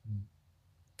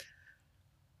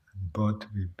 ਬਹੁਤ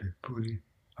ਬੀਬੇ ਪੂਰੀ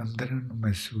ਅੰਦਰ ਨੂੰ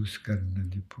ਮਹਿਸੂਸ ਕਰਨ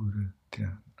ਦੀ ਪੂਰਾ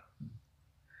ਧਿਆਨ।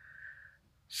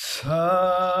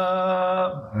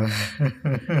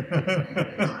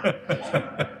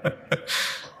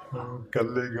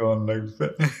 ਕੱਲੇ ਗਾਉਣ ਲੱਗ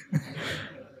ਪਏ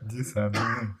ਜੀ,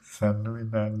 ਸਾਨੂੰ ਵੀ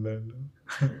ਨਾਲ ਲੈ ਲਓ।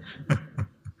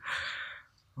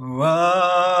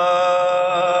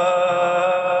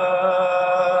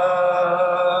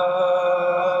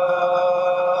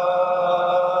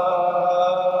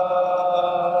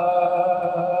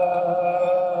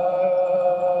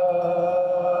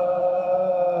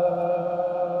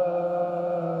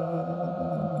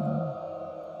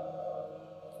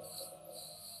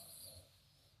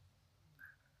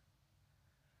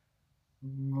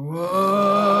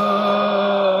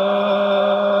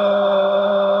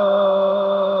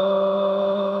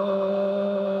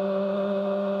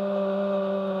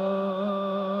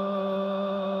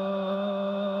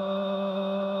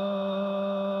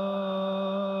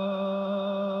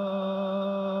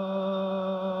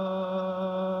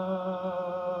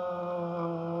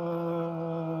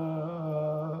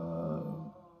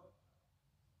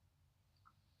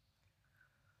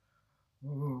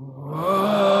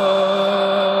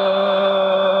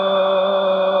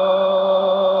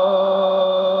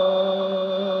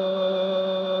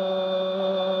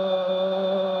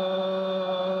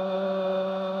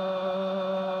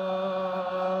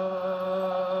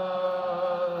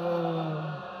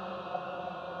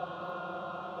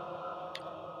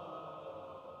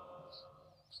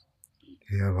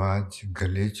 ਇਹ ਆਵਾਜ਼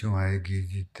ਗਲੇ 'ਚੋਂ ਆਏਗੀ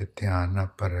ਜੀ, ਤੇ ਧਿਆਨ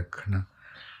ਆਪਾਂ ਰੱਖਣਾ,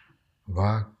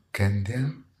 ਵਾਹ ਕਹਿੰਦਿਆਂ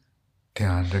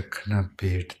ਧਿਆਨ ਰੱਖਣਾ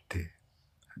ਪੇਟ ਤੇ।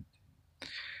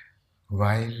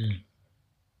 While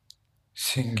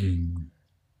singing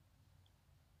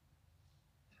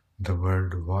the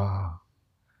word Vah,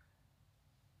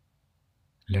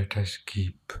 let us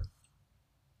keep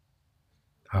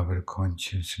our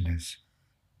consciousness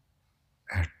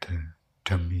at the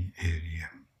tummy area.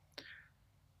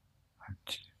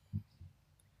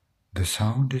 The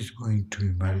sound is going to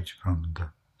emerge from the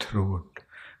throat,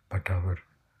 but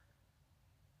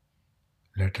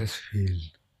let us feel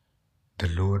the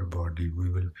lower body. We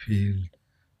will feel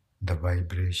the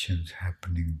vibrations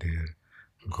happening there,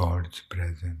 God's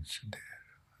presence there.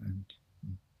 And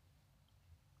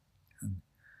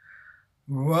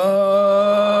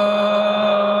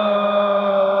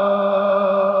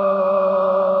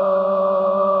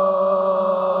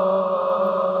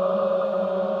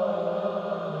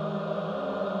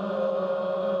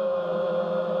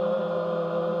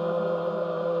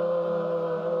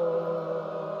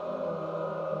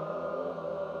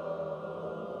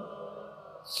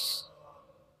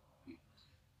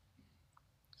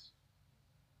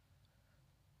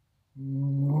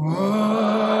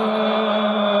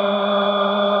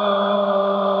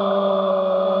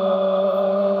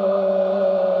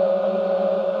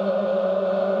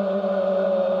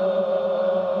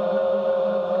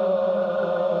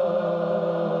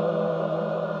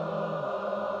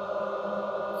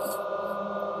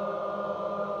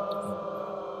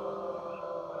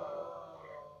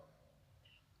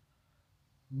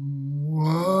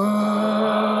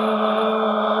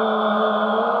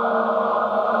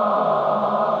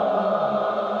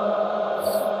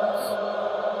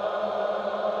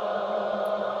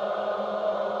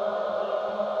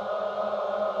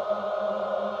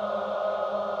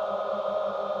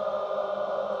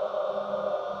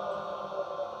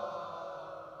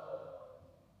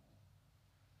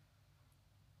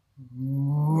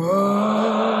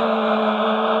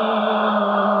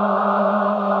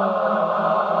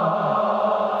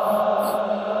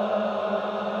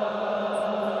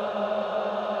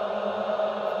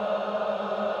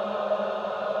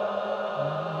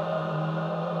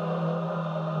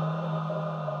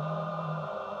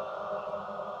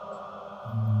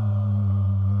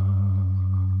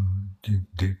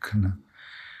देखना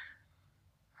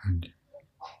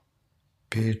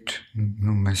पेट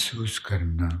ਨੂੰ ਮਹਿਸੂਸ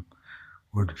ਕਰਨਾ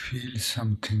would feel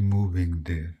something moving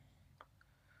there.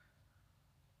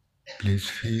 Please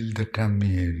feel the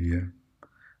tummy area.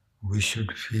 We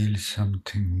should feel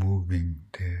something moving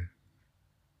there.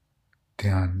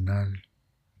 ਧਿਆਨ ਨਾਲ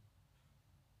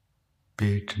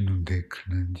ਪੇਟ ਨੂੰ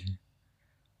ਦੇਖਣਾ ਜੀ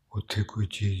ਉੱਥੇ ਕੋਈ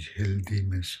ਚੀਜ਼ ਹਿਲਦੀ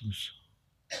ਮਹਿਸੂਸ ਹੋ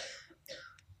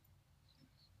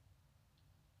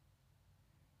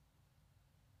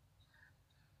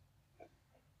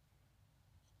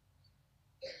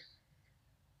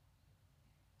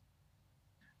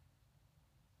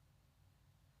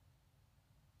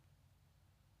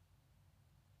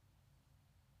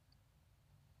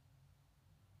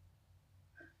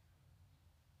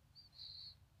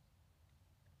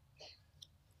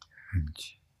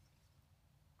ਹਾਂਜੀ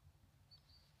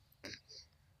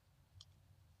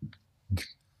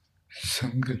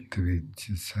ਸੰਗਤ ਵਿੱਚ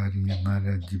ਸਾਰੀਆਂ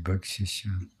ਮਹਾਰਾਜ ਦੀ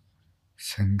ਬਖਸ਼ਿਸ਼ਾਂ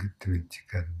ਸੰਗਤ ਵਿੱਚ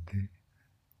ਕਰਦੇ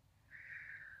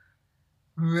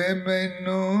ਵੇ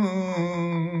ਮੈਨੂੰ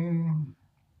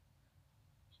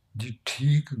ਜੀ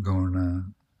ਠੀਕ ਗਾਉਣਾ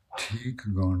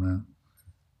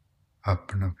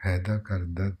ਆਪਣਾ ਫਾਇਦਾ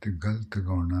ਕਰਦਾ ਤੇ ਗਲਤ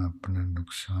ਗਾਉਣਾ ਆਪਣਾ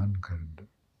ਨੁਕਸਾਨ ਕਰਦਾ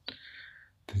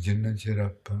ਤੇ ਜਿੰਨਾ ਚਿਰ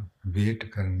ਆਪਾਂ ਵੇਟ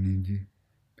ਕਰਨੀ ਜੀ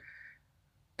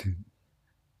ਤੇ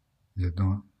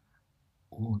ਜਦੋਂ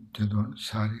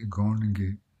ਸਾਰੇ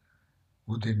ਗਾਉਣਗੇ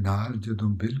ਉਹਦੇ ਨਾਲ ਜਦੋਂ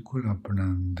ਬਿਲਕੁਲ ਆਪਣਾ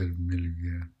ਅੰਦਰ ਮਿਲ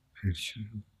ਗਿਆ ਫਿਰ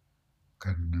ਸ਼ੁਰੂ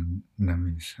ਕਰਨਾ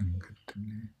ਨਵੀਂ ਸੰਗਤ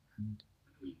ਨੇ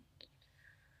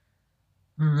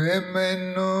ਵੇ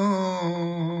ਮੈਨੂੰ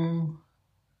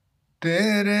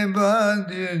ਤੇਰੇ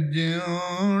ਬਾਅਦ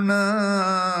ਜਿਉਣਾ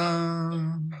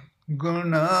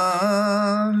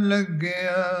ਗੁਨਾਹ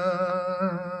ਲੱਗਿਆ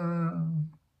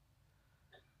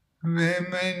ਵੇ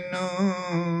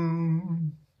ਮੈਨੂੰ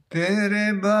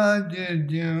ਤੇਰੇ ਬਾਅਦ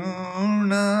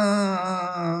ਜਿਉਣਾ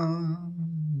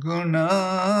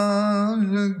ਗੁਨਾਹ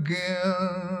ਲੱਗਿਆ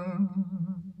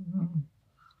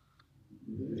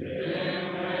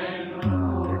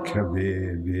ਦੇਖਿਆ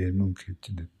ਵੇ ਨੂੰ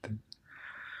ਖਿੱਚ ਦਿੱਤਾ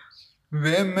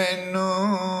ਵੇ ਮੈਨੂੰ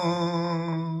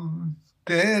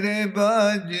ਤੇਰੇ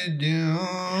ਬਾਝ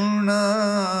ਜਿਉਣਾ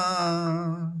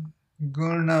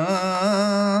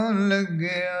ਗੁਨਾਹ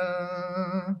ਲੱਗਿਆ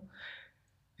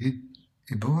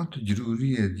ਇਹ ਬਹੁਤ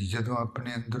ਜ਼ਰੂਰੀ ਹੈ ਜੀ ਜਦੋਂ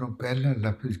ਆਪਣੇ ਅੰਦਰੋਂ ਪਹਿਲਾ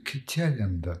ਲਫ਼ਜ਼ ਖਿੱਚਿਆ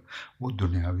ਜਾਂਦਾ ਉਹ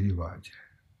ਦੁਨਿਆਵੀ ਆਵਾਜ਼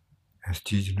ਹੈ ਇਸ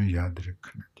ਚੀਜ਼ ਨੂੰ ਯਾਦ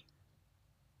ਰੱਖਣਾ ਜੀ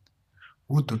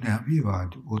ਉਹ ਦੁਨਿਆਵੀ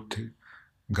ਆਵਾਜ਼ ਉੱਥੇ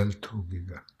ਗਲਤ ਹੋ ਗਈ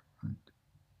ਗੱਲ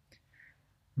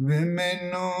ਵੇ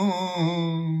ਮੈਨੂੰ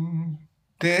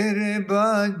ਤੇਰੇ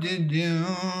ਬਾਝ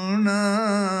ਜਿਉਣਾ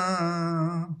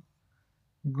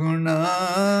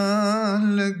ਗੁਨਾਹ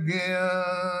ਲੱਗਿਆ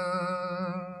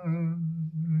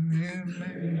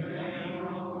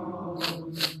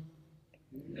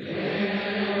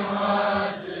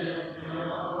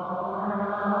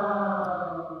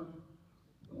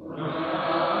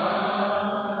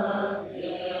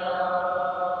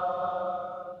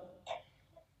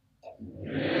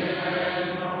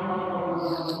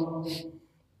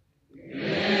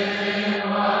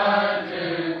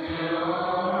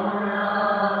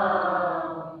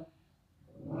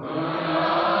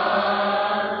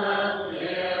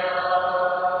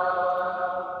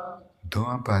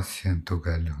ਪਾਸਿਆਂ ਤੋਂ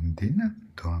ਗੱਲ ਹੁੰਦੀ ਨਾ,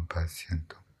 ਦੋਹਾਂ ਪਾਸਿਆਂ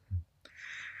ਤੋਂ,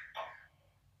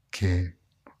 ਕਿ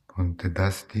ਹੁਣ ਤੇ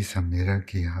ਦੱਸਦੀ ਸਾਂ ਮੇਰਾ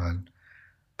ਕੀ ਹਾਲ,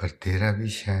 ਪਰ ਤੇਰਾ ਵੀ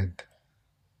ਸ਼ਾਇਦ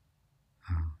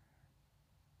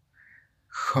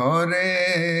ਖੋਰੇ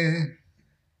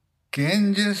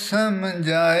ਕਿੰਜ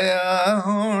ਸਮਝਾਇਆ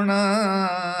ਹੋਣਾ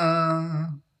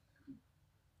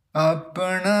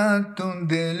ਆਪਣਾ ਤੂੰ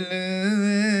ਦਿਲ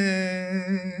ਵੇ,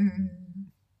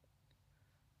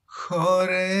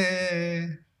 ਖੋਰੇ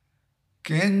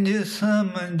ਕਿੰਜ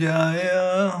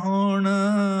ਸਮਝਾਇਆ ਹੋਣਾ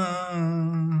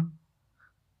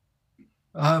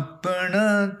ਆਪਣਾ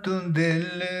ਤੂੰ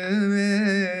ਦਿਲ ਵੇ,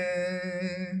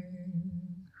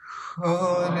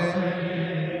 ਖੋਰੇ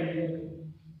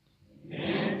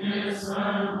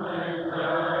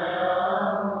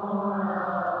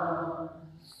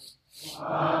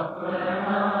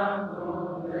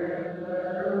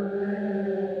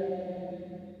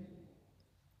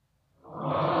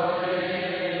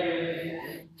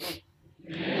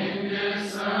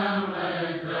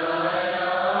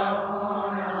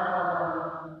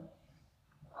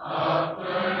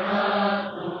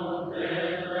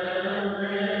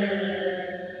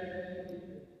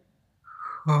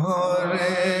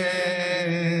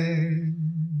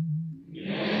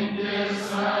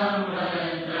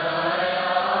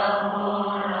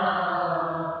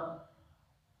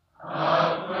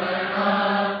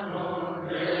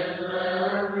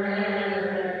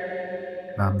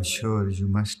I'm sure you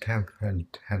must have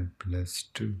felt helpless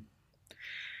too.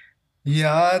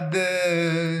 ਯਾਦ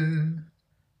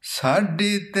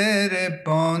ਸਾਡੀ ਤੇਰੇ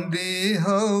ਪਾਉਂਦੀ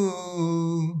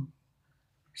ਹੋਊ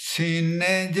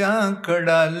ਸੀਨੇ ਜਾਂ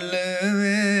ਕੜਲ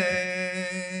ਵੇ।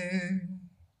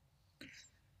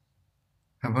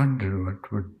 I wonder what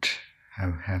would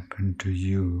have happened to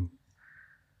you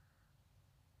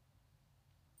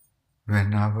when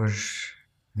our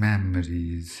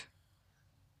memories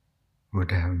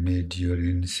would have made your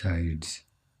insides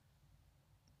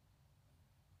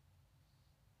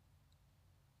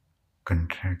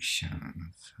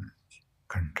contractions,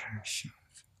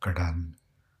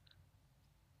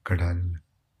 kadal,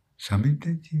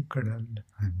 ਸਮਝਦੇ ਜੀ ਕੜਲ,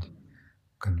 ਹਾਂਜੀ,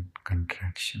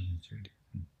 contraction ਜਿਹੜੀ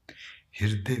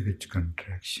ਹਿਰਦੇ ਵਿੱਚ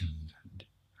contractions, ਹਾਂਜੀ।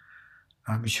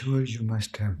 I'm sure you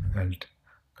must have felt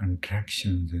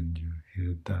contractions in your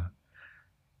hirda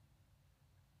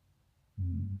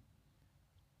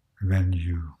when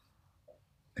you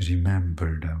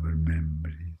remembered our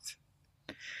memories.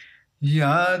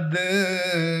 ਯਾਦ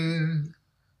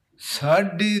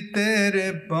ਸਾਡੀ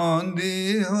ਤੇਰੇ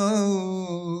ਪਾਉਂਦੀ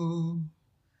ਹੋਊ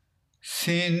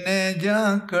ਸੀਨੇ ਜਾਂ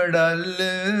ਕੜਲ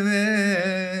ਵੇ,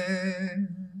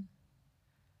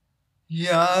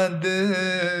 ਯਾਦ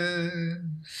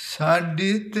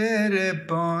ਸਾਡੀ ਤੇਰੇ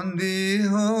ਪਾਉਂਦੀ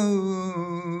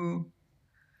ਹੋਊ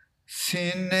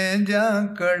ਸੀਨੇ ਜਾਂ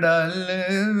ਕੜਲ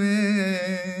ਵੇ,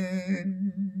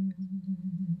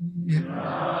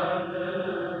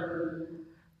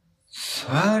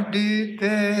 ਸਾਡੀ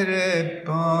ਤੇਰੇ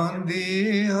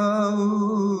ਪਾਉਂਦੀ ਹੋਊ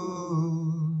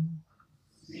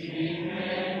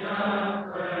ਸੀਨੇ ਜਾਂ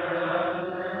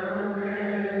ਕੜਲ ਵੇ।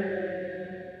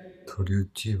 ਥੋੜੀ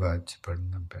ਉੱਚੀ ਆਵਾਜ਼ 'ਚ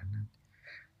ਪੜ੍ਹਨਾ ਪੈਣਾ।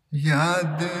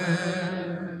 ਯਾਦ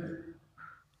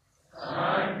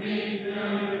ਸਾਡੀ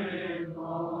ਤੇਰੇ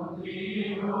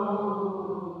ਪਾਉਂਦੀ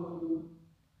ਹੋਊ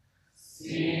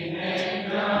ਸੀਨੇ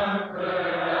ਜਾਂ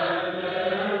ਕੜਲ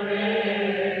ਵੇ,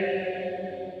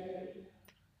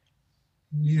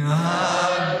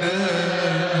 ਯਾਦ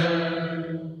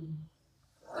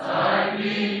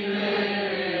ਸਾਡੀ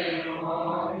ਤੇਰੇ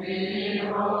ਪਾਉਂਦੀ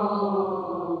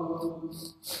ਹੋਊ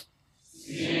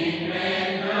ਸੀਨੇ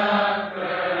ਜਾਂ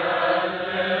ਕੜਲ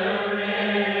ਵੇ,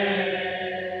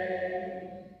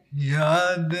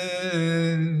 ਯਾਦ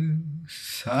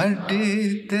ਸਾਡੀ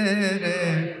ਤੇਰੇ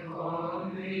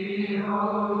ਪਾਉਂਦੀ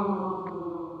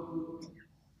ਹੋਊ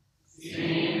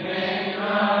ਸੀਨੇ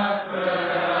ਜਾਂ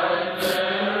ਕੜਲ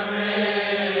ਵੇ,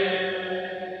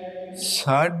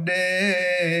 ਸਾਡੇ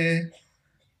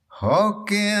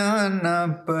ਹੋਕਿਆਂ ਨਾ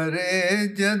ਪਰੇ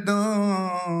ਜਦੋਂ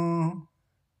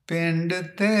ਪਿੰਡ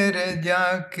ਤੇਰੇ ਜਾ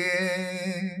ਕੇ,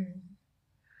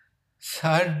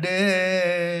 ਸਾਡੇ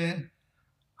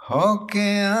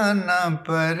ਹੋਕਿਆਂ ਨਾ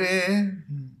ਪਰੇ,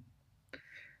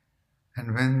 and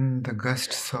when the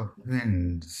gusts of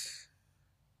winds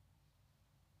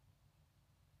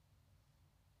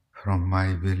from my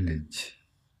village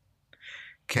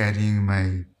carrying my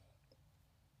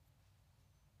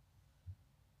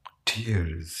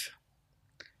tears,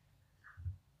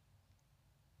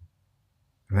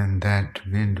 when that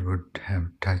wind would have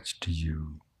touched you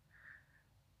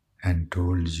and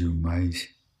told you my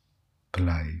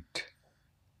plight,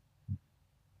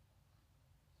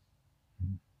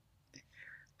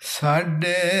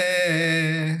 ਸਾਡੇ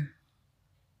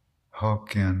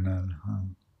ਹੌਕਿਆਂ ਨਾਲ ਹਾਂ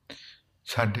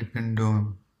ਸਾਡੇ ਪਿੰਡੋਂ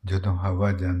ਜਦੋਂ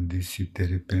ਹਵਾ ਜਾਂਦੀ ਸੀ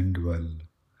ਤੇਰੇ ਪਿੰਡ ਵੱਲ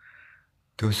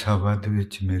ਤੇ ਉਸ ਹਵਾ ਦੇ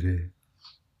ਵਿੱਚ ਮੇਰੇ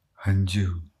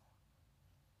ਹੰਝੂ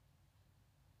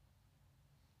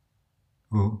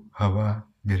ਉਹ ਹਵਾ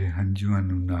ਮੇਰੇ ਹੰਝੂਆਂ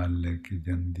ਨੂੰ ਨਾਲ ਲੈ ਕੇ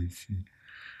ਜਾਂਦੀ ਸੀ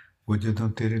ਉਹ ਜਦੋਂ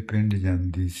ਤੇਰੇ ਪਿੰਡ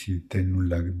ਜਾਂਦੀ ਸੀ ਤੈਨੂੰ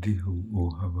ਲੱਗਦੀ ਹੋ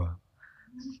ਉਹ ਹਵਾ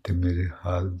ਤੇ ਮੇਰੇ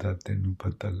ਹਾਲ ਦਾ ਤੈਨੂੰ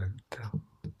ਪਤਾ ਲੱਗਦਾ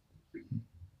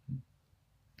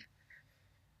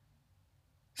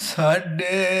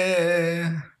ਸਾਡੇ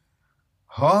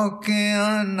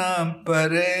ਹੌਕਿਆਂ ਨਾ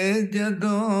ਪਰੇ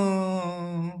ਜਦੋਂ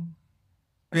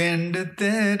ਪਿੰਡ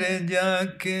ਤੇਰੇ ਜਾ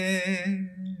ਕੇ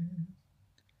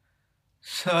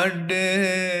ਸਾਡੇ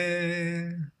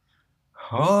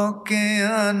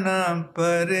ਹੌਕਿਆਂ ਨਾ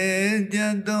ਪਰੇ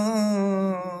ਜਦੋਂ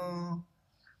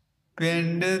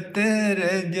ਪਿੰਡ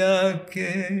ਤੇਰੇ ਜਾ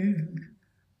ਕੇ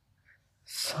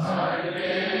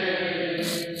ਸਾਡੇ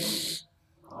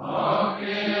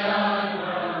ਹੌਕਿਆਂ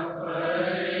ਨਾ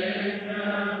ਪਰੇ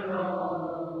ਜਦੋਂ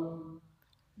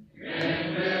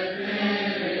ਪਿੰਡ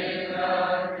ਤੇਰੇ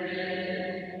ਜਾ ਕੇ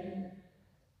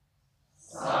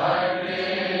ਸਾਡੇ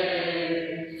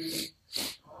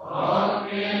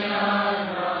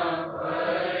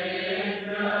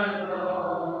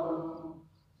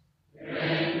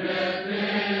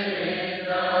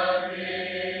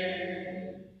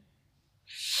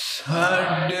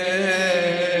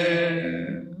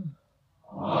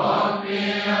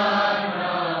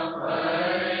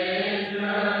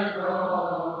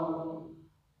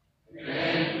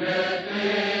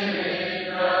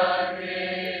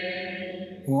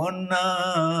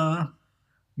ਉਹਨਾਂ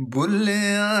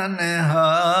ਬੁੱਲਿਆਂ ਨੇ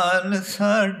ਹਾਲ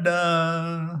ਸਾਡਾ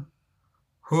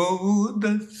ਹੋਊ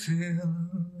ਦੱਸਿਆ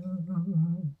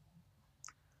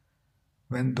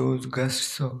when those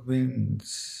gusts of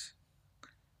winds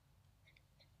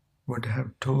would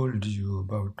have told you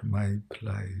about my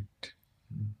plight.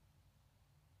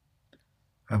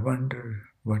 I wonder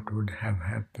what would have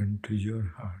happened to your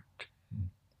heart.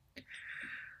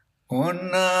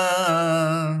 Ona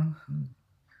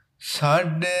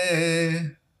ਸਾਡੇ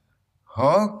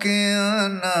ਹੌਕਿਆਂ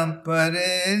ਨਾ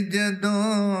ਪਰੇ ਜਦੋਂ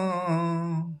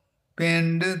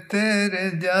ਪਿੰਡ ਤੇਰੇ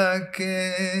ਜਾ ਕੇ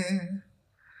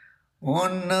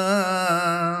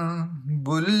ਉਹਨਾਂ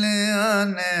ਬੁੱਲਿਆਂ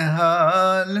ਨੇ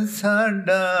ਹਾਲ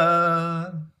ਸਾਡਾ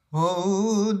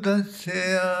ਹੋਊ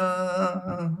ਦੱਸਿਆ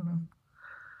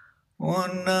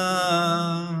ਉਹਨਾਂ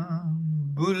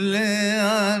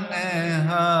ਬੁੱਲਿਆਂ ਨੇ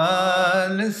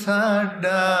ਹਾਲ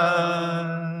ਸਾਡਾ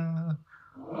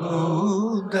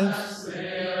ਹੋਊ ਦੱਸਿਆ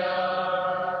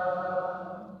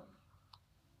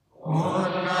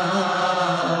ਉਹਨਾਂ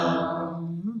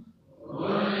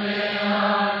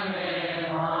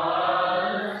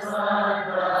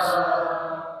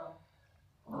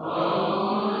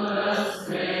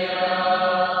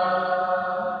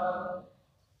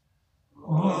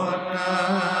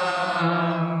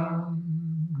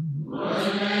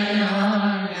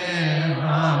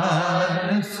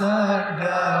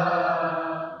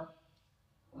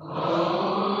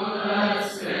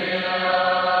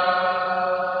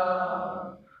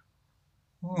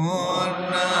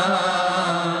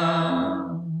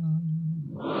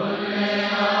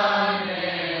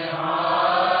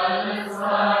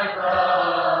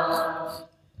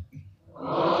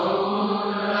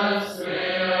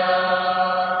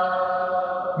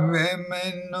ਵੇ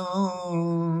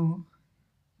ਮੈਨੂੰ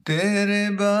ਤੇਰੇ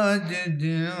ਬਾਝ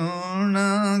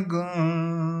ਜਿਉਣਾ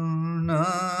ਗਾਉਣਾ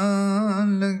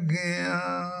ਲੱਗਿਆ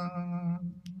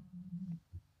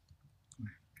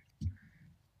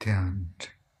ਧਿਆਨ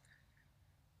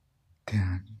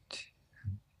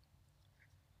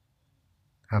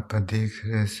ਆਪਾਂ ਦੇਖ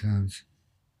ਰਹੇ ਸਾਂ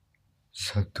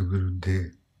ਸਤਿਗੁਰੂ ਦੇ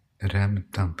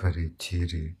ਰਹਿਮਤਾਂ ਭਰੇ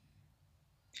ਚਿਹਰੇ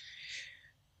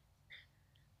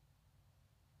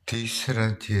ਤੀਸਰਾ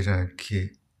ਚਿਹਰਾ ਕਿ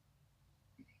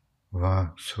ਵਾਹ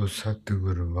ਸੋ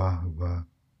ਸਤਿਗੁਰ ਵਾਹ ਵਾਹ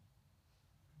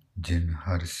ਜਿਨ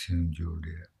ਹਰ ਸਿੰਘ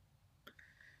ਜੋੜਿਆ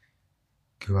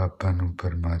ਕਿ ਉਹ ਆਪਾਂ ਨੂੰ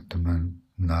ਪਰਮਾਤਮਾ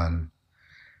ਨਾਲ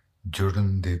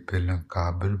ਜੁੜਨ ਦੇ ਪਹਿਲਾਂ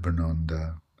ਕਾਬਲ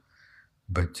ਬਣਾਉਂਦਾ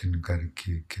ਬਚਨ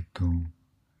ਕਰਕੇ ਕਿ ਤੂੰ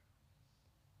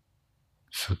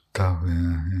ਸੁੱਤਾ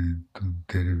ਹੋਇਆ ਹੈ ਤੂੰ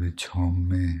ਤੇਰੇ ਵਿੱਚ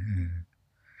ਹਉਮੈ ਹੈ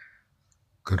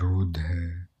ਕ੍ਰੋਧ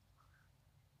ਹੈ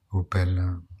ਉਹ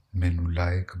ਪਹਿਲਾਂ ਮੈਨੂੰ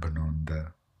ਲਾਇਕ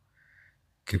ਬਣਾਉਂਦਾ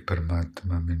ਕਿ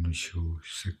ਪਰਮਾਤਮਾ ਮੈਨੂੰ ਛੂ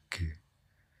ਸਕੇ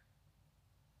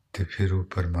ਤੇ ਫਿਰ ਉਹ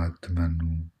ਪਰਮਾਤਮਾ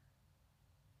ਨੂੰ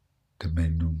ਤੇ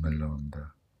ਮੈਨੂੰ ਮਿਲਾਉਂਦਾ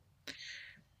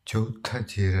ਚੌਥਾ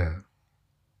ਚਿਹਰਾ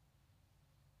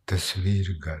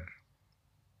ਤਸਵੀਰਗਰ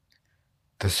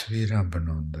ਤਸਵੀਰਾਂ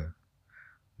ਬਣਾਉਂਦਾ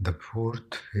The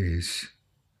fourth face,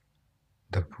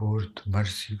 the fourth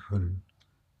merciful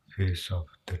face of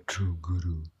the true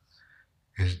Guru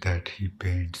is that he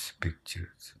paints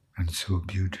pictures, and so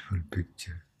beautiful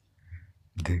pictures.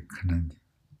 देखना जी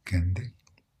कहते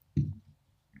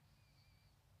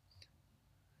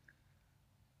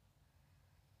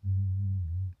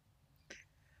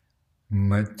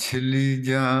मछली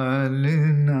जाल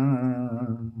ना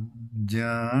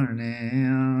जाने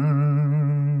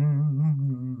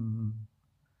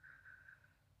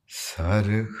सर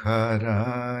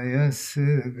खरायस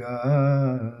गा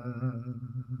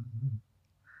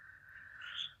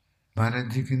महाराज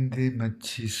जी कहते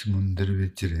मच्छी समुंदर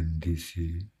विच रहिंदी सी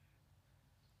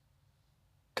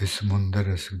ते समुंदर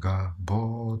असगा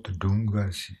बहुत डूंगा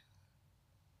सी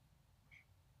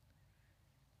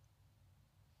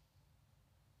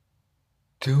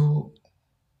ते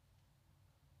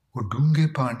वो डूंगे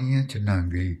पानियां च ना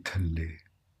गई थल्ले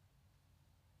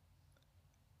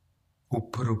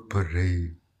ऊपर ऊपर रही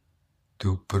ते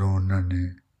ऊपरों उन्होंने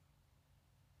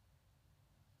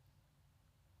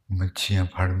मच्छियां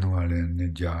फड़न वाले ने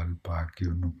जाल पा के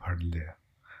उन्होंने फड़ लिया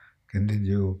कहते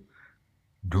जो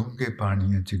डूंगे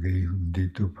पानियां च गई हुंदी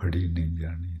तो फड़ी नहीं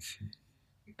जानी सी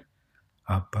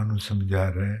आपां नूं समझा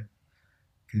रहा है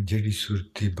कि जिहड़ी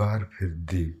सुरती बाहर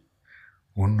फिरदी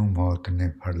उन्होंने मौत ने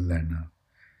फड़ लेना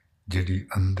जिहड़ी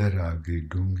अंदर आ गई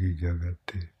डूंगी जगह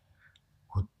ते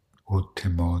उत्थे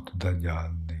मौत दा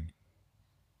जाल नहीं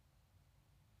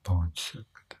पहुंच सकता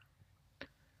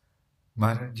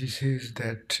Maharaj Ji says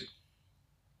that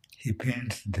he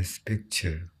paints this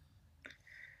picture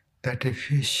that a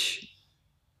fish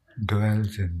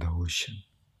dwells in the ocean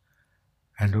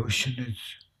and ocean is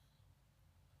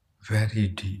very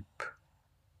deep.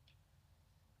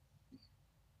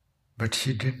 But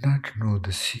she did not know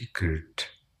the secret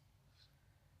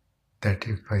that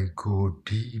if I go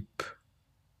deep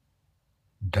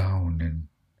down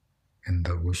in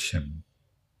the ocean,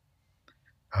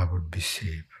 I would be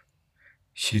safe.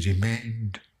 She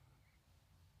remained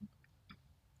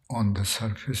on the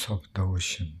surface of the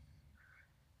ocean,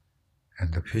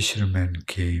 and the fishermen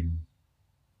came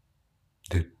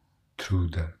through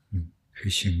the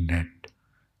fishing net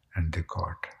and they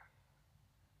caught her.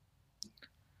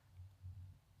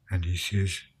 And he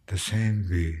says, the same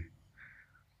way,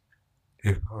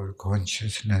 if our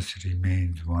consciousness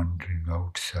remains wandering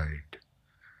outside,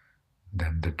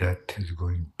 then the death is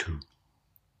going to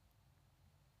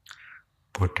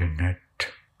put a net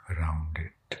around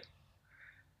it.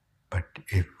 But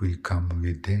if we come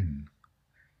within,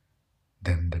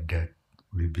 then the death,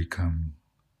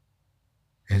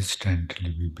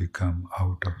 instantly we become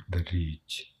out of the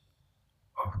reach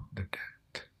of the death.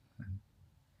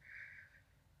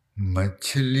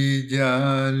 मछली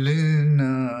जाल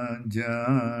ना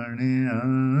जानिया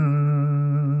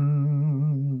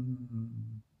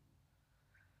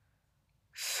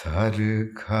sir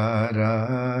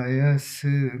खारायस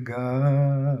गा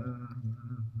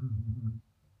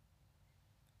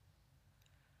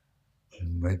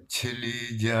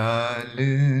मछली जाल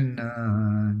ना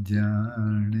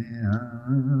जानिया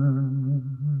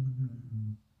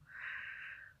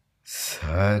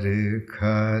sir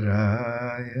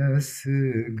खरायस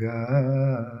गा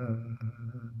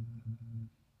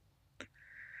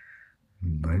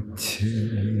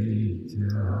मछली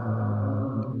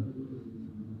जाल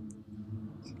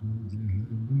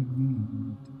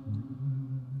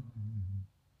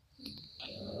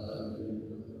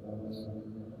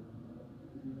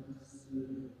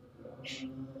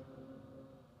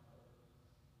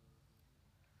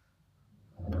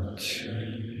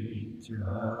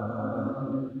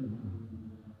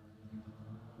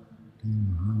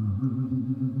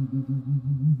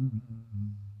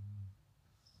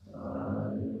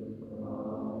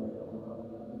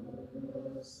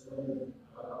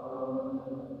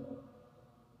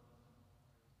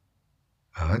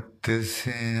हत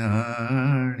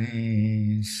सियाणी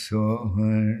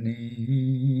सोहनी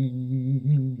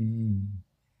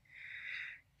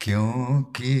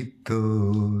क्योंकि तो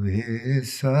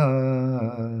ऐसा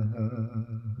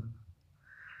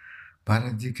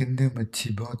महाराज जी कहते मच्छी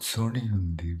बहुत सोहनी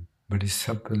हुंदी बड़ी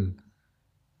सफल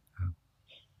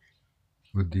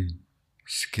ਉਹਦੀ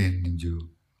ਸਕਿਨ ਜੋ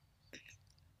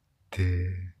ਤੇ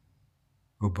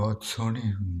ਉਹ ਬਹੁਤ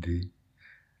ਸੋਹਣੀ ਹੁੰਦੀ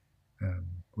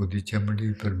ਉਹਦੀ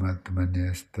ਚਮੜੀ ਪਰਮਾਤਮਾ ਨੇ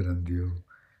ਇਸ ਤਰ੍ਹਾਂ ਦੀ ਉਹ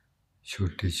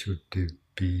ਛੋਟੇ ਛੋਟੇ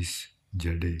ਪੀਸ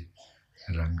ਜੜੇ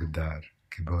ਰੰਗਦਾਰ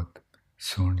ਕਿ ਬਹੁਤ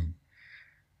ਸੋਹਣੀ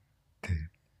ਤੇ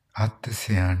ਹੱਥ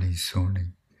ਸਿਆਣੀ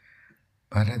ਸੋਹਣੀ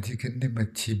ਮਹਾਰਾਜ ਜੀ ਕਹਿੰਦੇ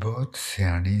ਮੱਛੀ ਬਹੁਤ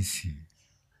ਸਿਆਣੀ ਸੀ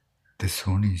ਤੇ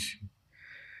ਸੋਹਣੀ ਸੀ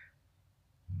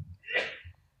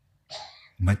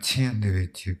ਮੱਛੀਆਂ ਦੇ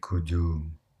ਵਿੱਚ ਜੋ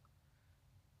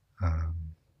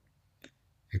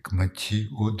ਇੱਕ ਮੱਛੀ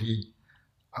ਉਹਦੀ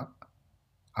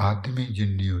ਆਦਮੀ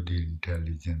ਜਿੰਨੀ ਉਹਦੀ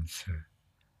ਇੰਟੈਲੀਜੈਂਸ ਹੈ,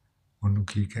 ਉਹਨੂੰ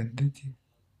ਕੀ ਕਹਿੰਦੇ ਜੀ?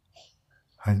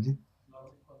 ਹਾਂਜੀ,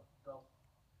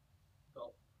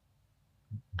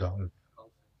 ਡਾਲਫਿਨ।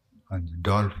 ਹਾਂਜੀ,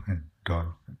 ਡਾਲਫਿਨ।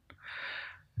 ਡਾਲਫਿਨ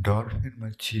ਡਾਲਫਿਨ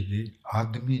ਮੱਛੀ ਦੀ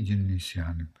ਆਦਮੀ ਜਿੰਨੀ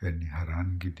ਸਿਆਣਪ ਹੈ,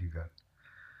 ਹੈਰਾਨਗੀ ਦੀ ਗੱਲ।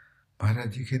 ਮਹਾਰਾਜ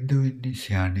ਜੀ ਕਹਿੰਦੇ ਉਹ ਇੰਨੀ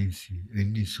ਸਿਆਣੀ ਸੀ,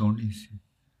 ਇੰਨੀ ਸੋਹਣੀ ਸੀ,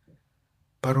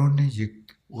 ਪਰ ਉਹਨੇ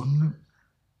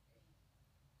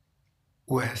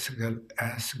ਉਹ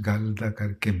ਇਸ ਗੱਲ ਦਾ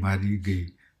ਕਰਕੇ ਮਾਰੀ ਗਈ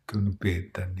ਕਿ ਉਹਨੂੰ ਭੇਦ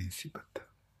ਦਾ ਨਹੀਂ ਸੀ ਪਤਾ,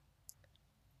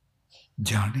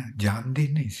 ਜਾਣਦੀ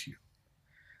ਨਹੀਂ ਸੀ।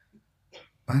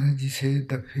 Maharaj ji says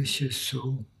the fish is so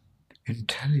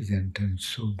intelligent and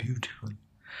so beautiful,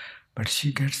 but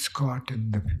she gets caught in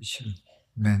the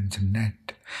fisherman's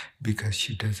net because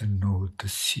she doesn't know the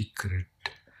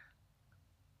secret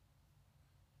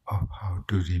of how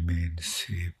to remain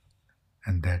safe,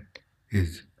 and that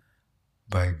is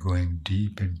by going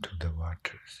deep into the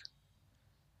waters.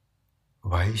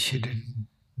 Why she didn't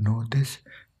know this?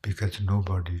 Because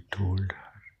nobody told her.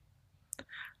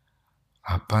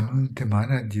 ਆਪਾਂ ਨੂੰ ਤੇ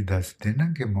ਮਹਾਰਾਜ ਜੀ ਦੱਸਦੇ ਨਾ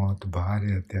ਕਿ ਮੌਤ ਬਾਹਰ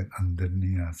ਹੈ ਤੇ ਅੰਦਰ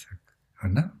ਨਹੀਂ ਆ ਸਕਦੀ, ਹੈ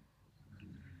ਨਾ?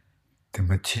 ਤੇ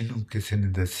ਮੱਛੀ ਨੂੰ ਕਿਸੇ ਨੇ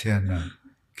ਦੱਸਿਆ ਨਾ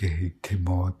ਕਿ ਇੱਥੇ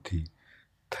ਮੌਤ ਹੀ,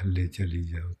 ਥੱਲੇ ਚਲੀ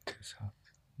ਜਾ ਉੱਥੇ ਸਾਹ।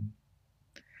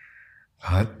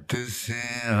 ਹੱਥ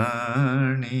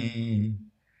ਸਿਆਣੀ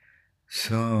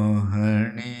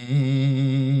ਸੋਹਣੀ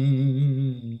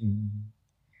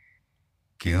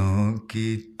ਕਿਉਂਕਿ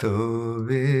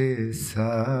ਤੋਵੇ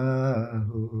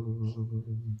ਸਾਹੋ।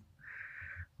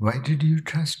 Why did you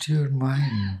trust your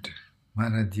mind?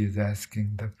 Maharaj is asking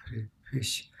the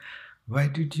fish. Why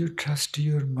did you trust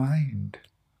your mind?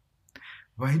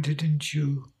 Why didn't you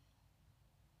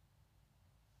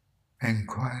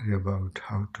inquire about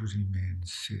how to remain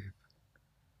safe?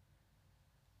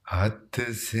 Hat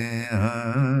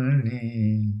siyani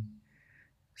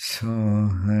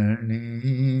sohani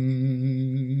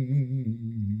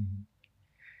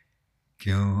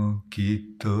kyunki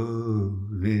to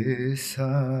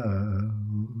vesahu.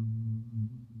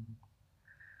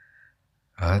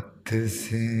 Hat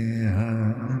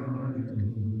siyani.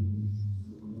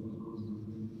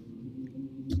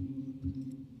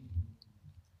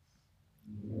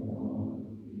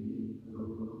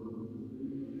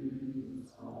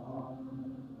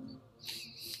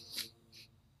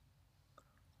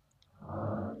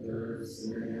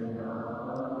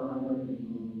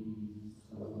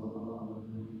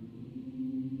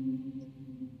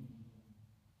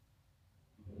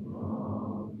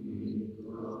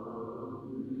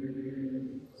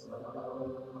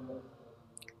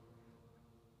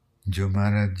 ਜੋ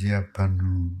ਮਹਾਰਾਜ ਜੀ ਆਪਾਂ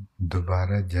ਨੂੰ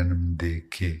ਦੁਬਾਰਾ ਜਨਮ ਦੇ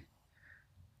ਕੇ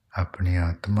ਆਪਣੀ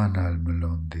ਆਤਮਾ ਨਾਲ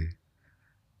ਮਿਲਾਉਂਦੇ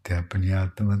ਤੇ ਆਪਣੀ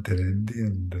ਆਤਮਾ ਤੇ ਰਹਿੰਦੀ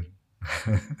ਅੰਦਰ,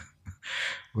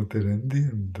 ਉਹ ਤੇ ਰਹਿੰਦੀ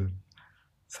ਅੰਦਰ,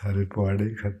 ਸਾਰੇ ਪੁਆੜੇ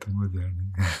ਖਤਮ ਹੋ ਜਾਣੇ।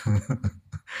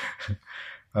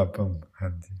 ਆਪਾਂ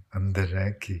ਹਾਂਜੀ ਅੰਦਰ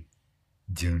ਰਹਿ ਕੇ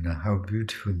ਜਿਉਣਾ। ਹਾਊ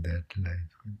ਬਿਊਟੀਫੁਲ ਦੈਟ ਲਾਈਫ,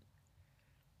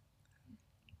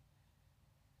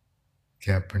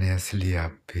 ਕਿ ਆਪਣੇ ਅਸਲੀ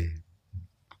ਆਪੇ।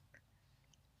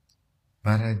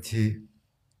 Maharaj Ji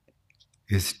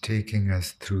is taking us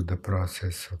through the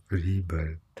process of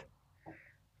rebirth,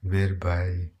 whereby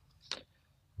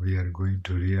we are going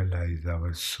to realize our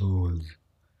souls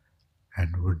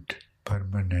and would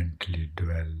permanently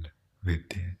dwell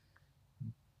within.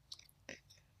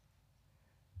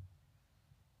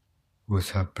 ਉਸ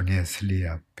ਆਪਣੇ ਅਸਲੀ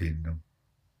ਆਪੇ ਨੂੰ।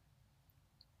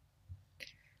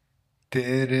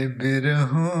 ਤੇਰੇ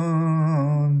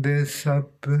ਬਿਰਹੋਂ ਦੇ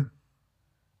ਸੱਪ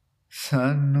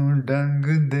ਸਾਨੂੰ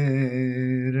ਡੰਗਦੇ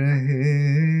ਰਹੇ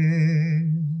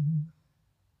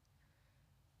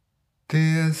ਤੇ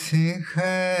ਅਸੀਂ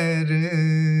ਖੈਰ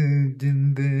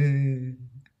ਜਿੰਦੇ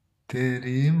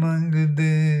ਤੇਰੀ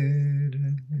ਮੰਗਦੇ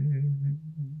ਰਹੇ।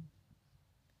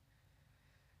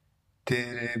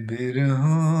 ਤੇਰੇ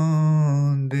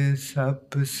ਬਿਰਹੋਂ ਦੇ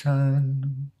ਸੱਪ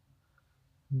ਸਾਨੂੰ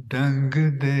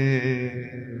ਡੰਗਦੇ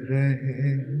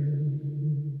ਰਹੇ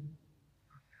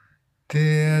ਤੇ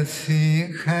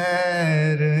ਅਸੀਂ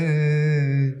ਖੈਰ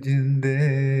ਜਿੰਦੇ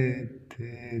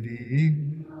ਤੇਰੀ।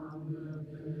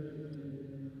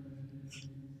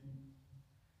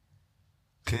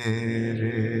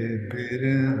 ਤੇਰੇ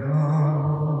ਬਿਰਹੋਂ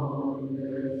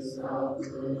ਦੇ ਸੱਪ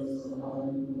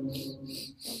ਸਾਨੂੰ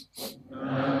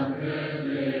ਡੰਗਦੇ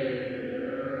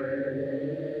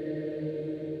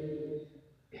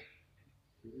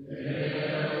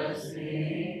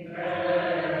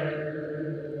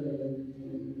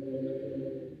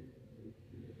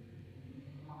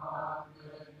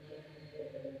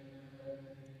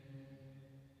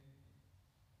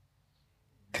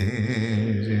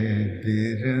तेरे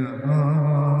बिरहों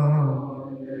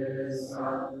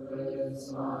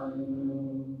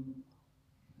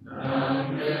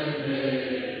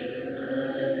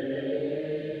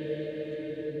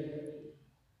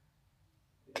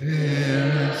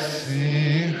तेसी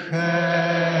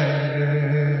खैर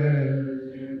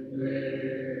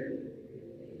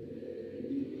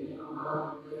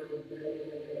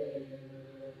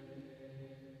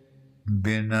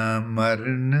बिना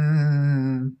मरण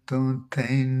तो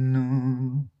तैनू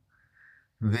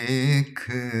वेख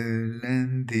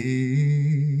लैंदी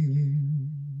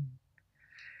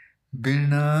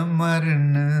बिना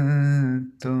मरण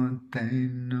तो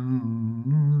तैनू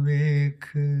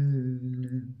वेख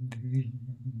लैंदी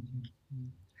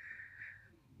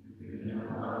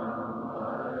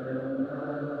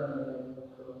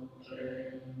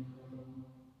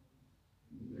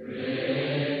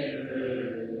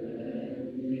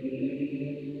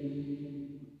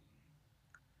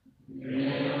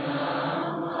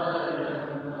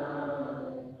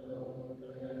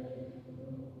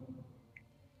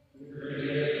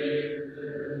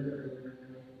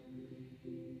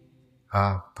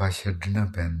आपा छड्डना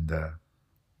पैंदा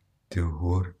ते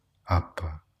होर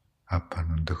आपा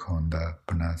नूं दिखाउंदा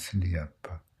अपना असली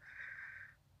आपा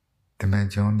ते मैं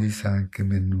चाहुंदी सां कि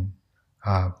मैनूं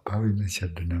आपा भी ना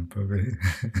छड्डना पवे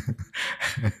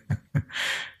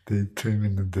ते इत्थों ही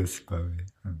मैनूं दस पावे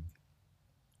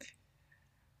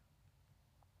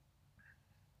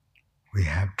We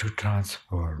have to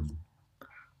transform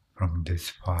from this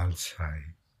false I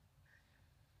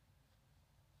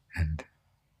and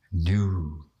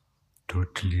new,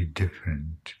 totally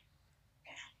different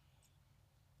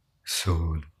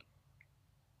soul,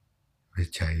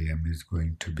 which I am, is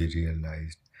going to be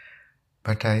realized.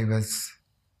 But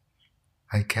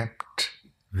I kept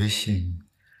wishing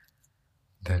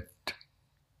that,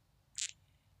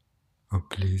 oh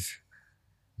please,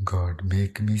 God,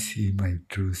 make me see my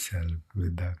true self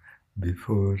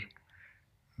before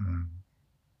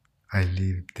I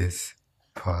leave this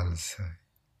false I.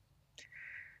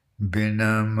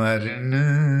 Bina maran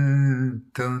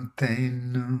to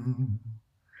tainu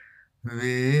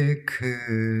vekh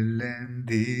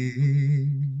lendi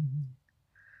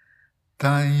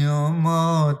tayo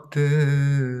maut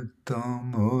to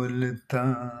molta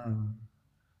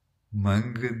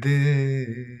mangde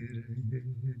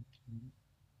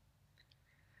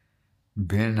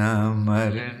Bina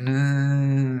maran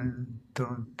to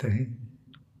tainu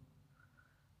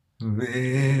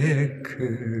ਵੇਖ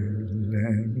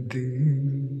ਲੈਂਦੀ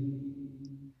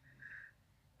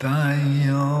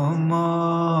ਤਾਈਓਂ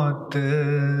ਮੌਤ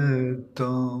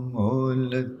ਤੋਂ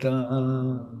ਮੁੱਲ ਤਾਂ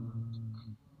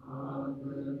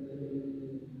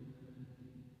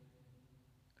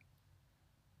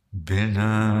ਬਿਨਾ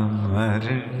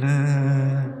ਮਰਨ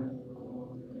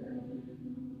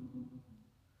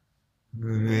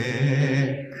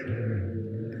ਵੇਖ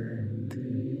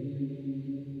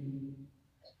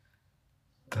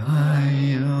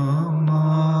ਤਾਈਓਂ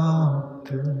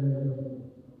ਮੌਤ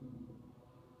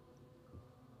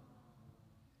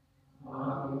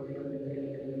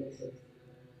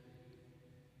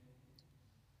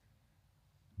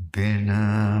ਬਿਨਾ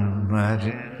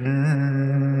ਮਰਨ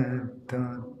ਤੋਂ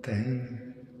ਤੈਨੂੰ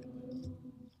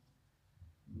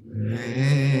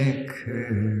ਵੇਖ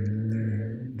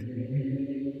ਲੈਂਦੀ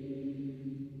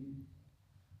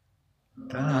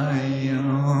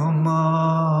ਤਾਈਓਂ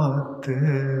ਮੌਤ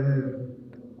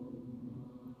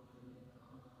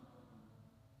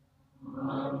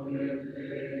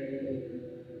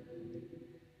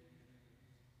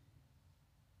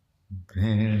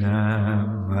ਬਿਨਾ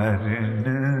ਮਰਨ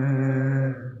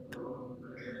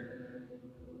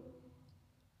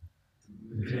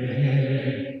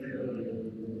ਵੇਖ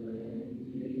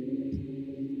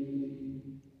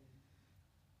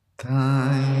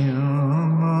ਤਾਈਓਂ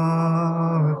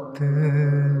ਮੌਤ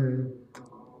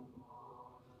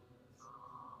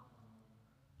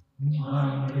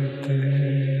ਮੰਗਦੇ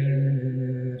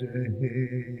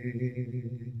ਰਹੇ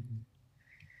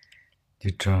ਜੀ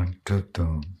ਟੋਰਾਂਟੋ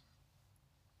ਤੋਂ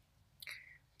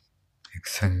ਇੱਕ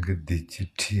ਸੰਗਤ ਦੀ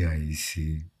ਚਿੱਠੀ ਆਈ ਸੀ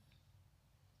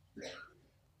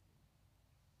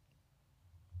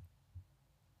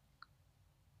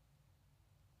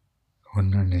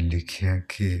ਉਹਨਾਂ ਨੇ ਲਿਖਿਆ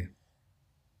ਕਿ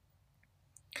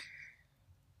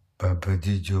ਬਾਬਾ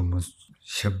ਜੀ ਜੋ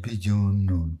 26 ਜੂਨ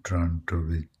ਨੂੰ ਟੋਰਾਂਟੋ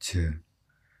ਵਿੱਚ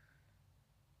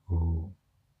ਉਹ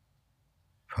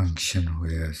ਫੰਕਸ਼ਨ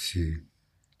ਹੋਇਆ ਸੀ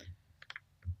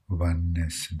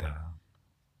oneness the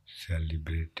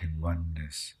celebrating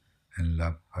oneness and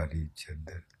love for each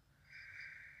other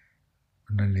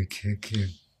ਉਹਨਾਂ ਲਿਖਿਆ ਕਿ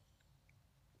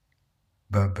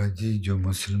बाबा जी जो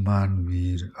मुसलमान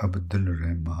वीर अब्दुल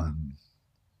रहमान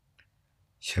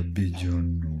 26 जून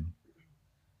ਨੂੰ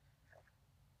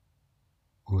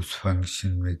ਉਸ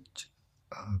ਫੰਕਸ਼ਨ ਵਿੱਚ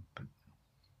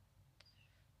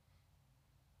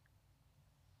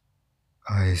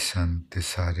ਆਏ ਸਨ ਤੇ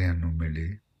ਸਾਰਿਆਂ ਨੂੰ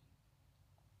ਮਿਲੇ।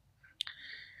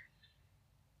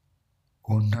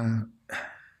 ਉਹਨਾਂ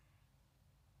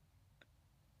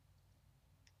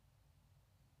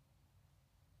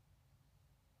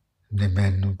ਨੇ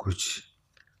ਮੈਨੂੰ ਕੁਛ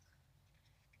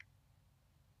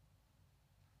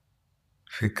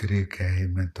ਫਿਕਰੇ ਕਹੇ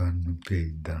ਮੈਂ ਤੁਹਾਨੂੰ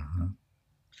ਭੇਜਦਾ ਹਾਂ।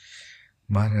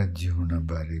 ਮਹਾਰਾਜ ਜੀ ਹੁਣਾਂ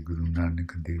ਬਾਰੇ, ਗੁਰੂ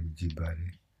ਨਾਨਕ ਦੇਵ ਜੀ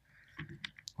ਬਾਰੇ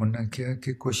ਉਹਨਾਂ ਕਿਹਾ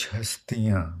ਕਿ ਕੁਛ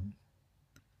ਹਸਤੀਆਂ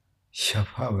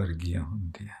ਸ਼ਫਾ ਵਰਗੀਆਂ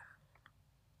ਹੁੰਦੀਆਂ।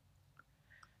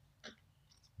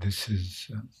 This is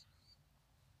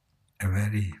a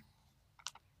very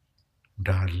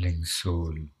darling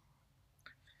soul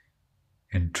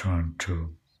in Toronto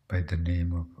by the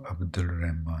name of Abdul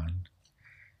Rahman.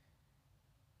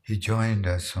 He joined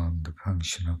us on the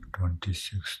function of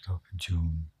 26th of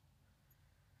June.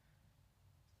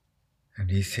 And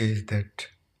he says that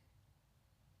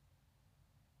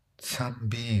some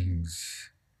beings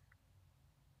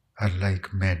are like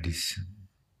medicine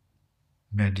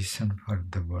for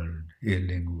the world,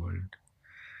 healing world.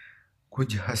 ਕੁਝ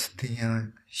ਹਸਤੀਆਂ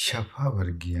ਸ਼ਫਾ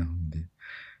ਵਰਗੀਆਂ ਹੁੰਦੀ।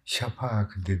 ਸ਼ਫਾ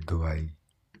ਆਖਦੇ ਦਵਾਈ,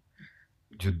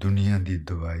 ਜੋ ਦੁਨੀਆ ਦੀ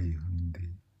ਦਵਾਈ ਹੁੰਦੀ।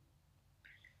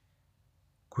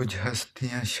 ਕੁਝ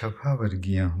ਹਸਤੀਆਂ ਸ਼ਫਾ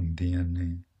ਵਰਗੀਆਂ ਹੁੰਦੀਆਂ ਨੇ,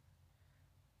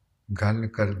 ਗੱਲ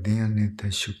ਕਰਦੀਆਂ ਨੇ ਤੇ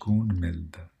ਸਕੂਨ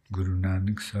ਮਿਲਦਾ। ਗੁਰੂ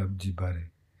ਨਾਨਕ ਸਾਹਿਬ ਜੀ ਬਾਰੇ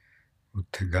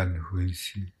ਉੱਥੇ ਗੱਲ ਹੋਈ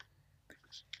ਸੀ।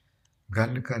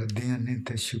 ਗੱਲ ਕਰਦੀਆਂ ਨੇ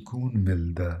ਤੇ ਸਕੂਨ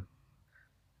ਮਿਲਦਾ।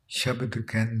 ਸ਼ਬਦ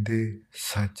ਕਹਿੰਦੇ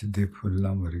ਸੱਚ ਦੇ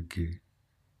ਫੁੱਲਾਂ ਵਰਗੇ,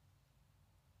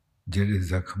 ਜਿਹੜੇ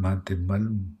ਜ਼ਖਮਾਂ ਤੇ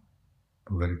ਮਲਮ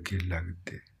ਵਰਗੇ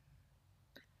ਲੱਗਦੇ।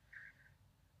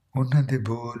 ਉਹਨਾਂ ਦੇ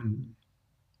ਬੋਲ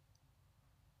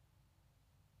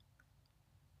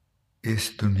ਇਸ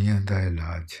ਦੁਨੀਆ ਦਾ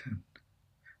ਇਲਾਜ ਹਨ,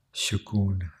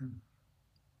 ਸਕੂਨ ਹਨ।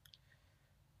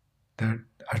 The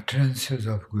utterances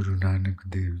of Guru Nanak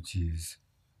Dev Ji's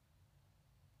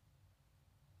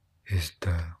is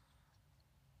the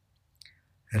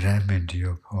remedy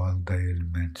of all the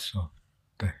ailments of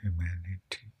the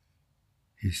humanity,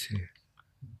 he said.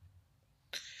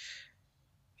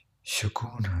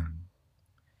 Shukunan,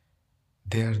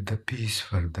 they are the peace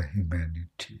for the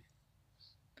humanity.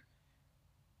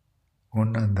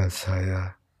 ਉਹਨਾਂ ਦਾ ਸਾਇਆ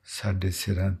ਸਾਡੇ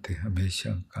ਸਿਰਾਂ ਤੇ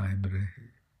ਹਮੇਸ਼ਾ ਕਾਇਮ ਰਹੇ।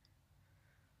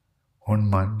 ਹੁਣ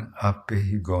ਮਨ ਆਪੇ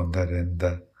ਹੀ ਗਾਉਂਦਾ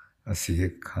ਰਹਿੰਦਾ, ਅਸੀਂ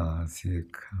ਇੱਕ ਹਾਂ, ਅਸੀਂ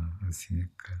ਇੱਕ ਹਾਂ, ਅਸੀਂ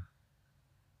ਇੱਕ ਹਾਂ।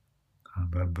 ਹਾਂ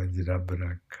ਬਾਬਾ ਜੀ ਰੱਬ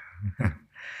ਰੱਖਾ।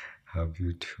 How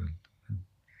beautiful.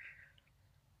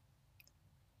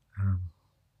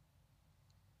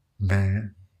 ਮੈਂ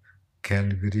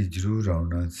ਕੈਲਗਰੀ ਜ਼ਰੂਰ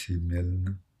ਆਉਣਾ ਸੀ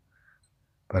ਮਿਲਣ,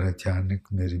 ਪਰ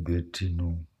ਅਚਾਨਕ ਮੇਰੀ ਬੇਟੀ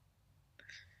ਨੂੰ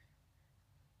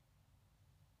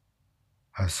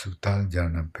ਹਸਪਤਾਲ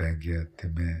ਜਾਣਾ ਪੈ ਗਿਆ ਤੇ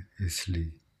ਮੈਂ ਇਸ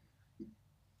ਲਈ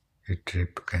ਇਹ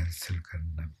ਟ੍ਰਿਪ ਕੈਂਸਲ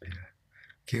ਕਰਨਾ ਪਿਆ।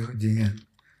 ਕਿਹੋ ਜਿਹੀਆਂ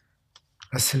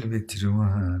ਅਸਲ ਵਿੱਚ ਰੂਹਾਂ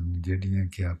ਹਨ ਜਿਹੜੀਆਂ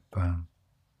ਕਿ ਆਪਾਂ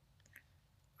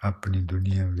ਆਪਣੀ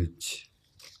ਦੁਨੀਆ ਵਿੱਚ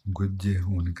ਗੁੱਝੇ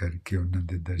ਹੋਣ ਕਰਕੇ ਉਹਨਾਂ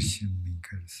ਦੇ ਦਰਸ਼ਨ ਨਹੀਂ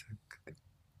ਕਰ ਸਕਦੇ।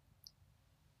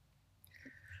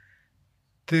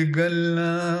 ਤੇ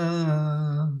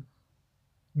ਗੱਲਾਂ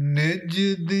ਨਿਜ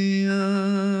ਦੀਆਂ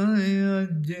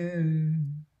ਅੱਜ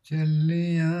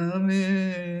ਚੱਲੀਆਂ ਵੇ।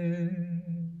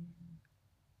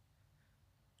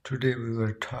 Today we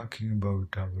were talking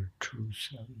about our true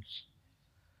selves.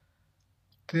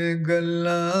 ਤੇ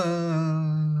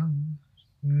ਗੱਲਾਂ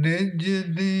ਨਿਜ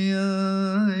ਦੀਆਂ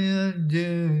ਅੱਜ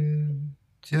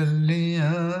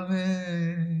ਚੱਲੀਆਂ ਵੇ।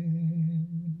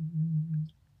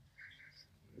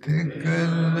 ਤੇ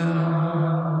ਗੱਲਾਂ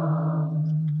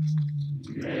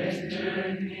ਨਿਜ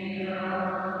ਦੀਆਂ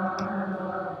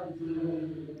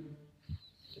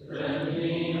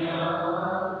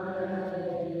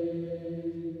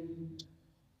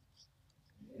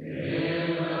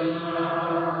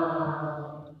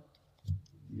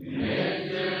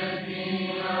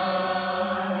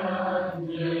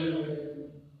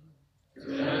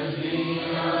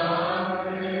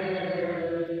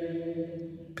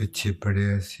ਪਿੱਛੇ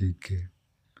ਪੜਿਆ ਸੀ ਕਿ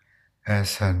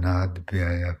ਐਸਾ ਨਾਦ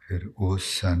ਪਿਆਇਆ ਫਿਰ ਉਸ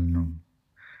ਸਾਨੂੰ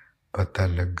ਪਤਾ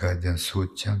ਲੱਗਾ ਜਾਂ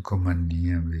ਸੋਚਾਂ ਕੋ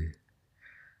ਮੰਨੀਆਂ ਵੇ।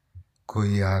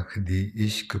 ਕੋਈ ਆਖਦੀ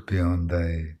ਇਸ਼ਕ ਪਿਆਉਂਦਾ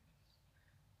ਏ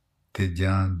ਤੇ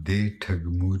ਜਾਂ ਦੇ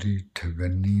ਠਗਮੂਰੀ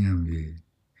ਠਗਨੀਆਂ ਵੇ।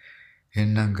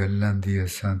 ਇਹਨਾਂ ਗੱਲਾਂ ਦੀ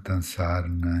ਅਸਾਂ ਤਾਂ ਸਾਰ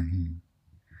ਨਹੀਂ,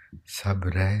 ਸਭ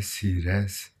ਰਹਿਸੀ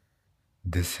ਰਹਿਸ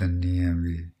ਦਿਸਨੀਆਂ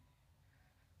ਵੇ।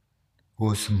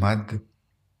 ਉਸ ਮੱਧ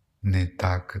ਨੇ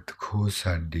ਤਾਕਤ ਖੋ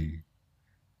ਸਾਡੀ,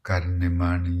 ਕਰ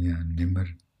ਨਿਮਾਣੀਆਂ ਨਿਮਰ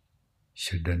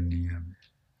ਛਡਨੀਆਂ।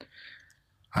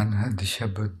 ਅਨਹਦ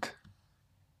ਸ਼ਬਦ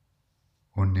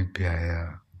ਉਹਨੇ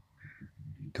ਪਿਆਇਆ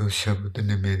ਤੇ ਉਸ ਸ਼ਬਦ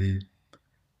ਨੇ ਮੇਰੀ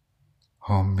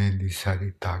ਹਉਮੈ ਦੀ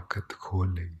ਸਾਰੀ ਤਾਕਤ ਖੋ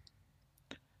ਲਈ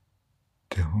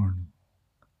ਤੇ ਹੁਣ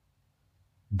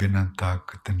ਬਿਨਾਂ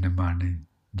ਤਾਕਤ ਨਿਮਾਣੇ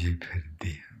ਜੀ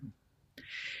ਫਿਰਦੀ ਹਾਂ।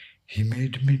 He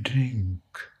made me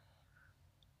drink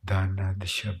the Anad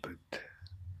Shabad.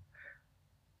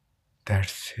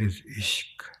 That's his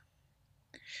ishq.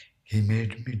 He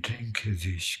made me drink his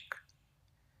ishq.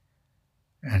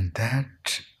 And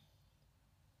that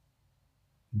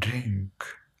drink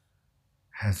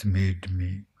has made me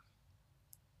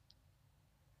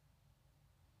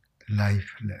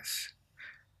lifeless,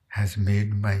 has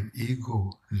made my ego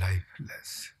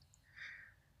lifeless.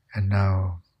 And now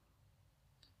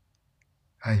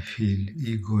I feel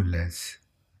egoless,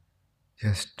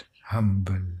 just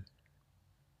humble,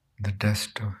 the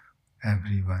dust of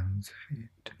everyone's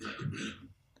feet.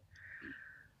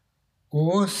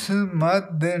 ਉਸ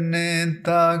ਮਦ ਨੇ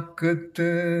ਤਾਕਤ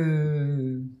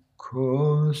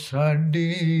ਖੋ ਸਾਡੀ,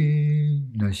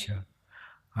 ਨਸ਼ਾ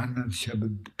ਆਨੰਦ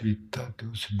ਸ਼ਬਦ ਪੀਤਾ ਤੇ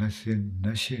ਉਸ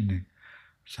ਨਸ਼ੇ ਨੇ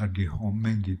ਸਾਡੀ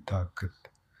ਹਉਮੈ ਦੀ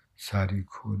ਤਾਕਤ ਸਾਰੀ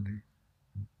ਖੋ ਲਈ।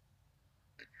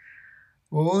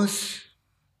 ਉਸ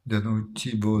ਜਦੋਂ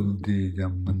ਉੱਚੀ ਬੋਲਦੀ ਜਾਂ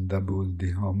ਮੰਦਾ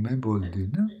ਬੋਲਦੀ, ਹਉਮੈ ਬੋਲਦੀ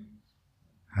ਨਾ,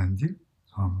 ਹਾਂਜੀ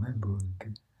ਹਉਮੈ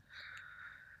ਬੋਲਦੀ।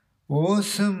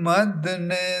 ਉਸ ਮਦ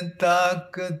ਨੇ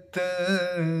ਤਾਕਤ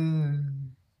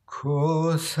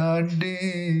ਖੋ ਸਾਡੀ,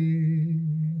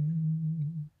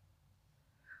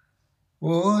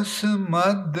 ਉਸ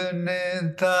ਮਦ ਨੇ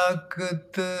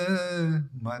ਤਾਕਤ,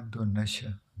 ਮਦ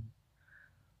ਨਸ਼ਾ,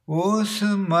 ਉਸ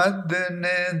ਮਦ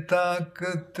ਨੇ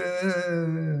ਤਾਕਤ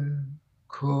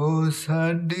ਖੋ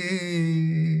ਸਾਡੀ,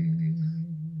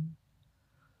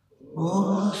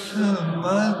 ਉਸ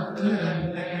ਮਦ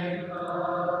ਨੇ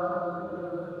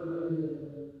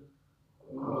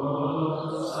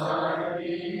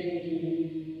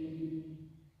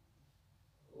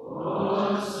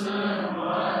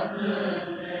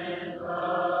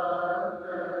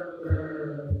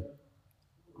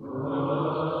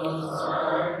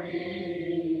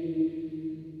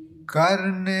ਕਰ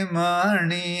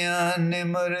ਨਿਮਾਣੀਆਂ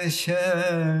ਨਿਮਰ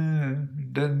ਛਡਨੀਆਂ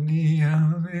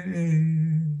ਵੇ।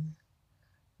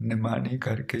 ਨਿਮਾਣੀ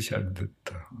ਕਰਕੇ ਛੱਡ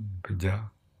ਦਿੱਤਾ, ਹੁਣ ਜਾ,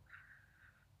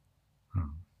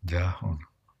 ਜਾ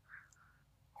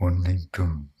ਹੁਣ ਨਹੀਂ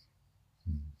ਤੂੰ।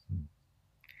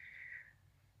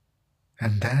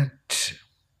 And that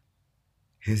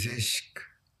his ishq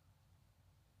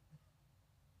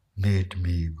made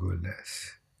me egoless.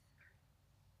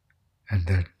 And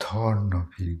that thorn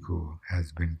of ego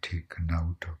has been taken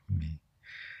out of me.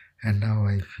 And now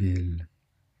I feel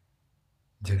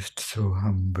just so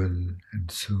humble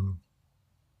and so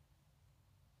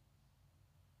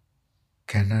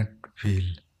cannot feel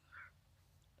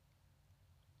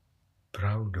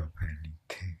proud of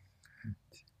anything.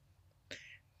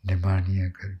 Nimaniya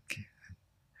karke.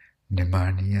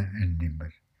 Nimaniya and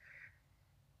nimar.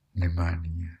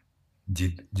 Nimaniya.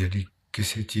 ਜਿਹੜੀ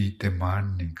ਕਿਸੇ ਚੀਜ਼ ਤੇ ਮਾਣ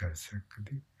ਨਹੀਂ ਕਰ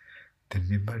ਸਕਦੀ ਤੇ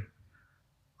ਨਿਮਰ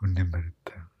ਉਹ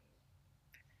ਨਿਮਰਤਾ।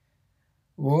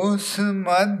 ਉਸ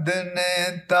ਮਦ ਨੇ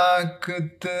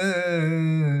ਤਾਕਤ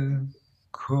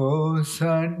ਖੋ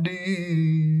ਸਾਡੀ,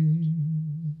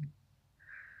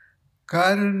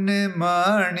 ਕਰ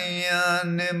ਨਿਮਾਣੀਆਂ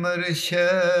ਨਿਮਰ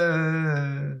ਛਡਨੀਆਂ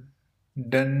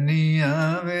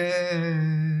ਵੇ।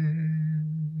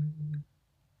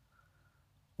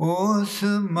 ਉਸ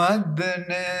ਮਦ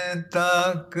ਨੇ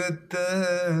ਤਾਕਤ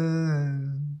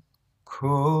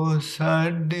ਖੋ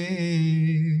ਸਾਡੀ,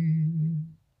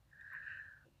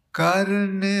 ਕਰ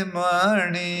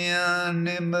ਨਿਮਾਣੀਆਂ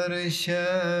ਨਿਮਰ ਛਡਨੀਆਂ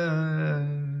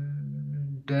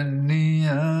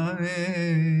ਵੇ।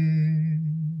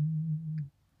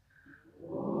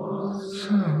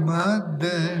 ਉਸ ਮਦ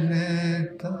ਨੇ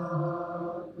ਤਾਕਤ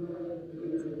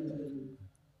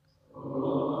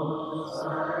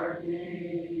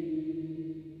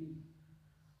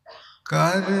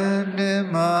ਕਰ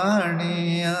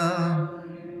ਨਿਮਾਣੀਆਂ।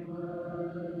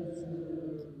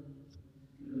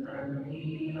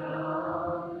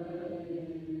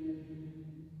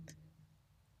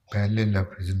 ਪਹਿਲੇ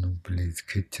ਲਫ਼ਜ਼ ਨੂੰ ਪਲੀਜ਼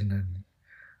ਖਿੱਚਣਾ ਨਹੀਂ।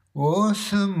 ਉਸ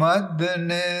ਮਦ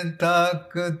ਨੇ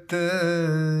ਤਾਕਤ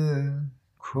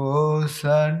ਖੋ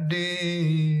ਸਾਡੀ,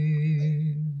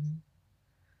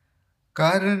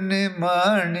 ਕਰ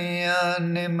ਨਿਮਾਣੀਆਂ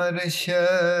ਨਿਮਰ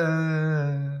ਛਡਨੀਆਂ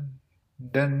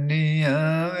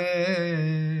ਵੇ।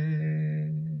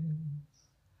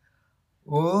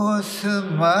 ਉਸ ਉਸ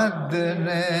ਮਦ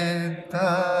ਨੇ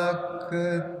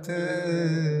ਤਾਕਤ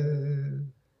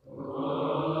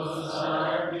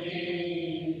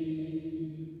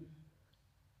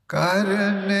ਕਰ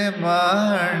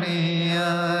ਨਿਮਾਣੀਆਂ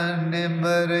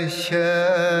ਨਿਮਰਸ਼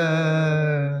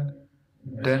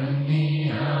ਡੰਨੀਆਂ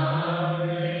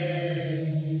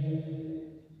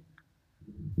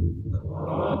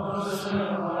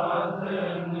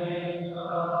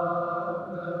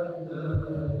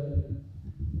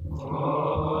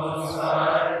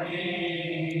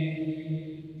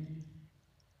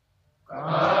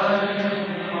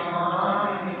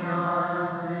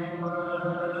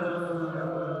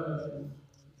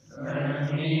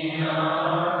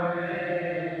Yeah.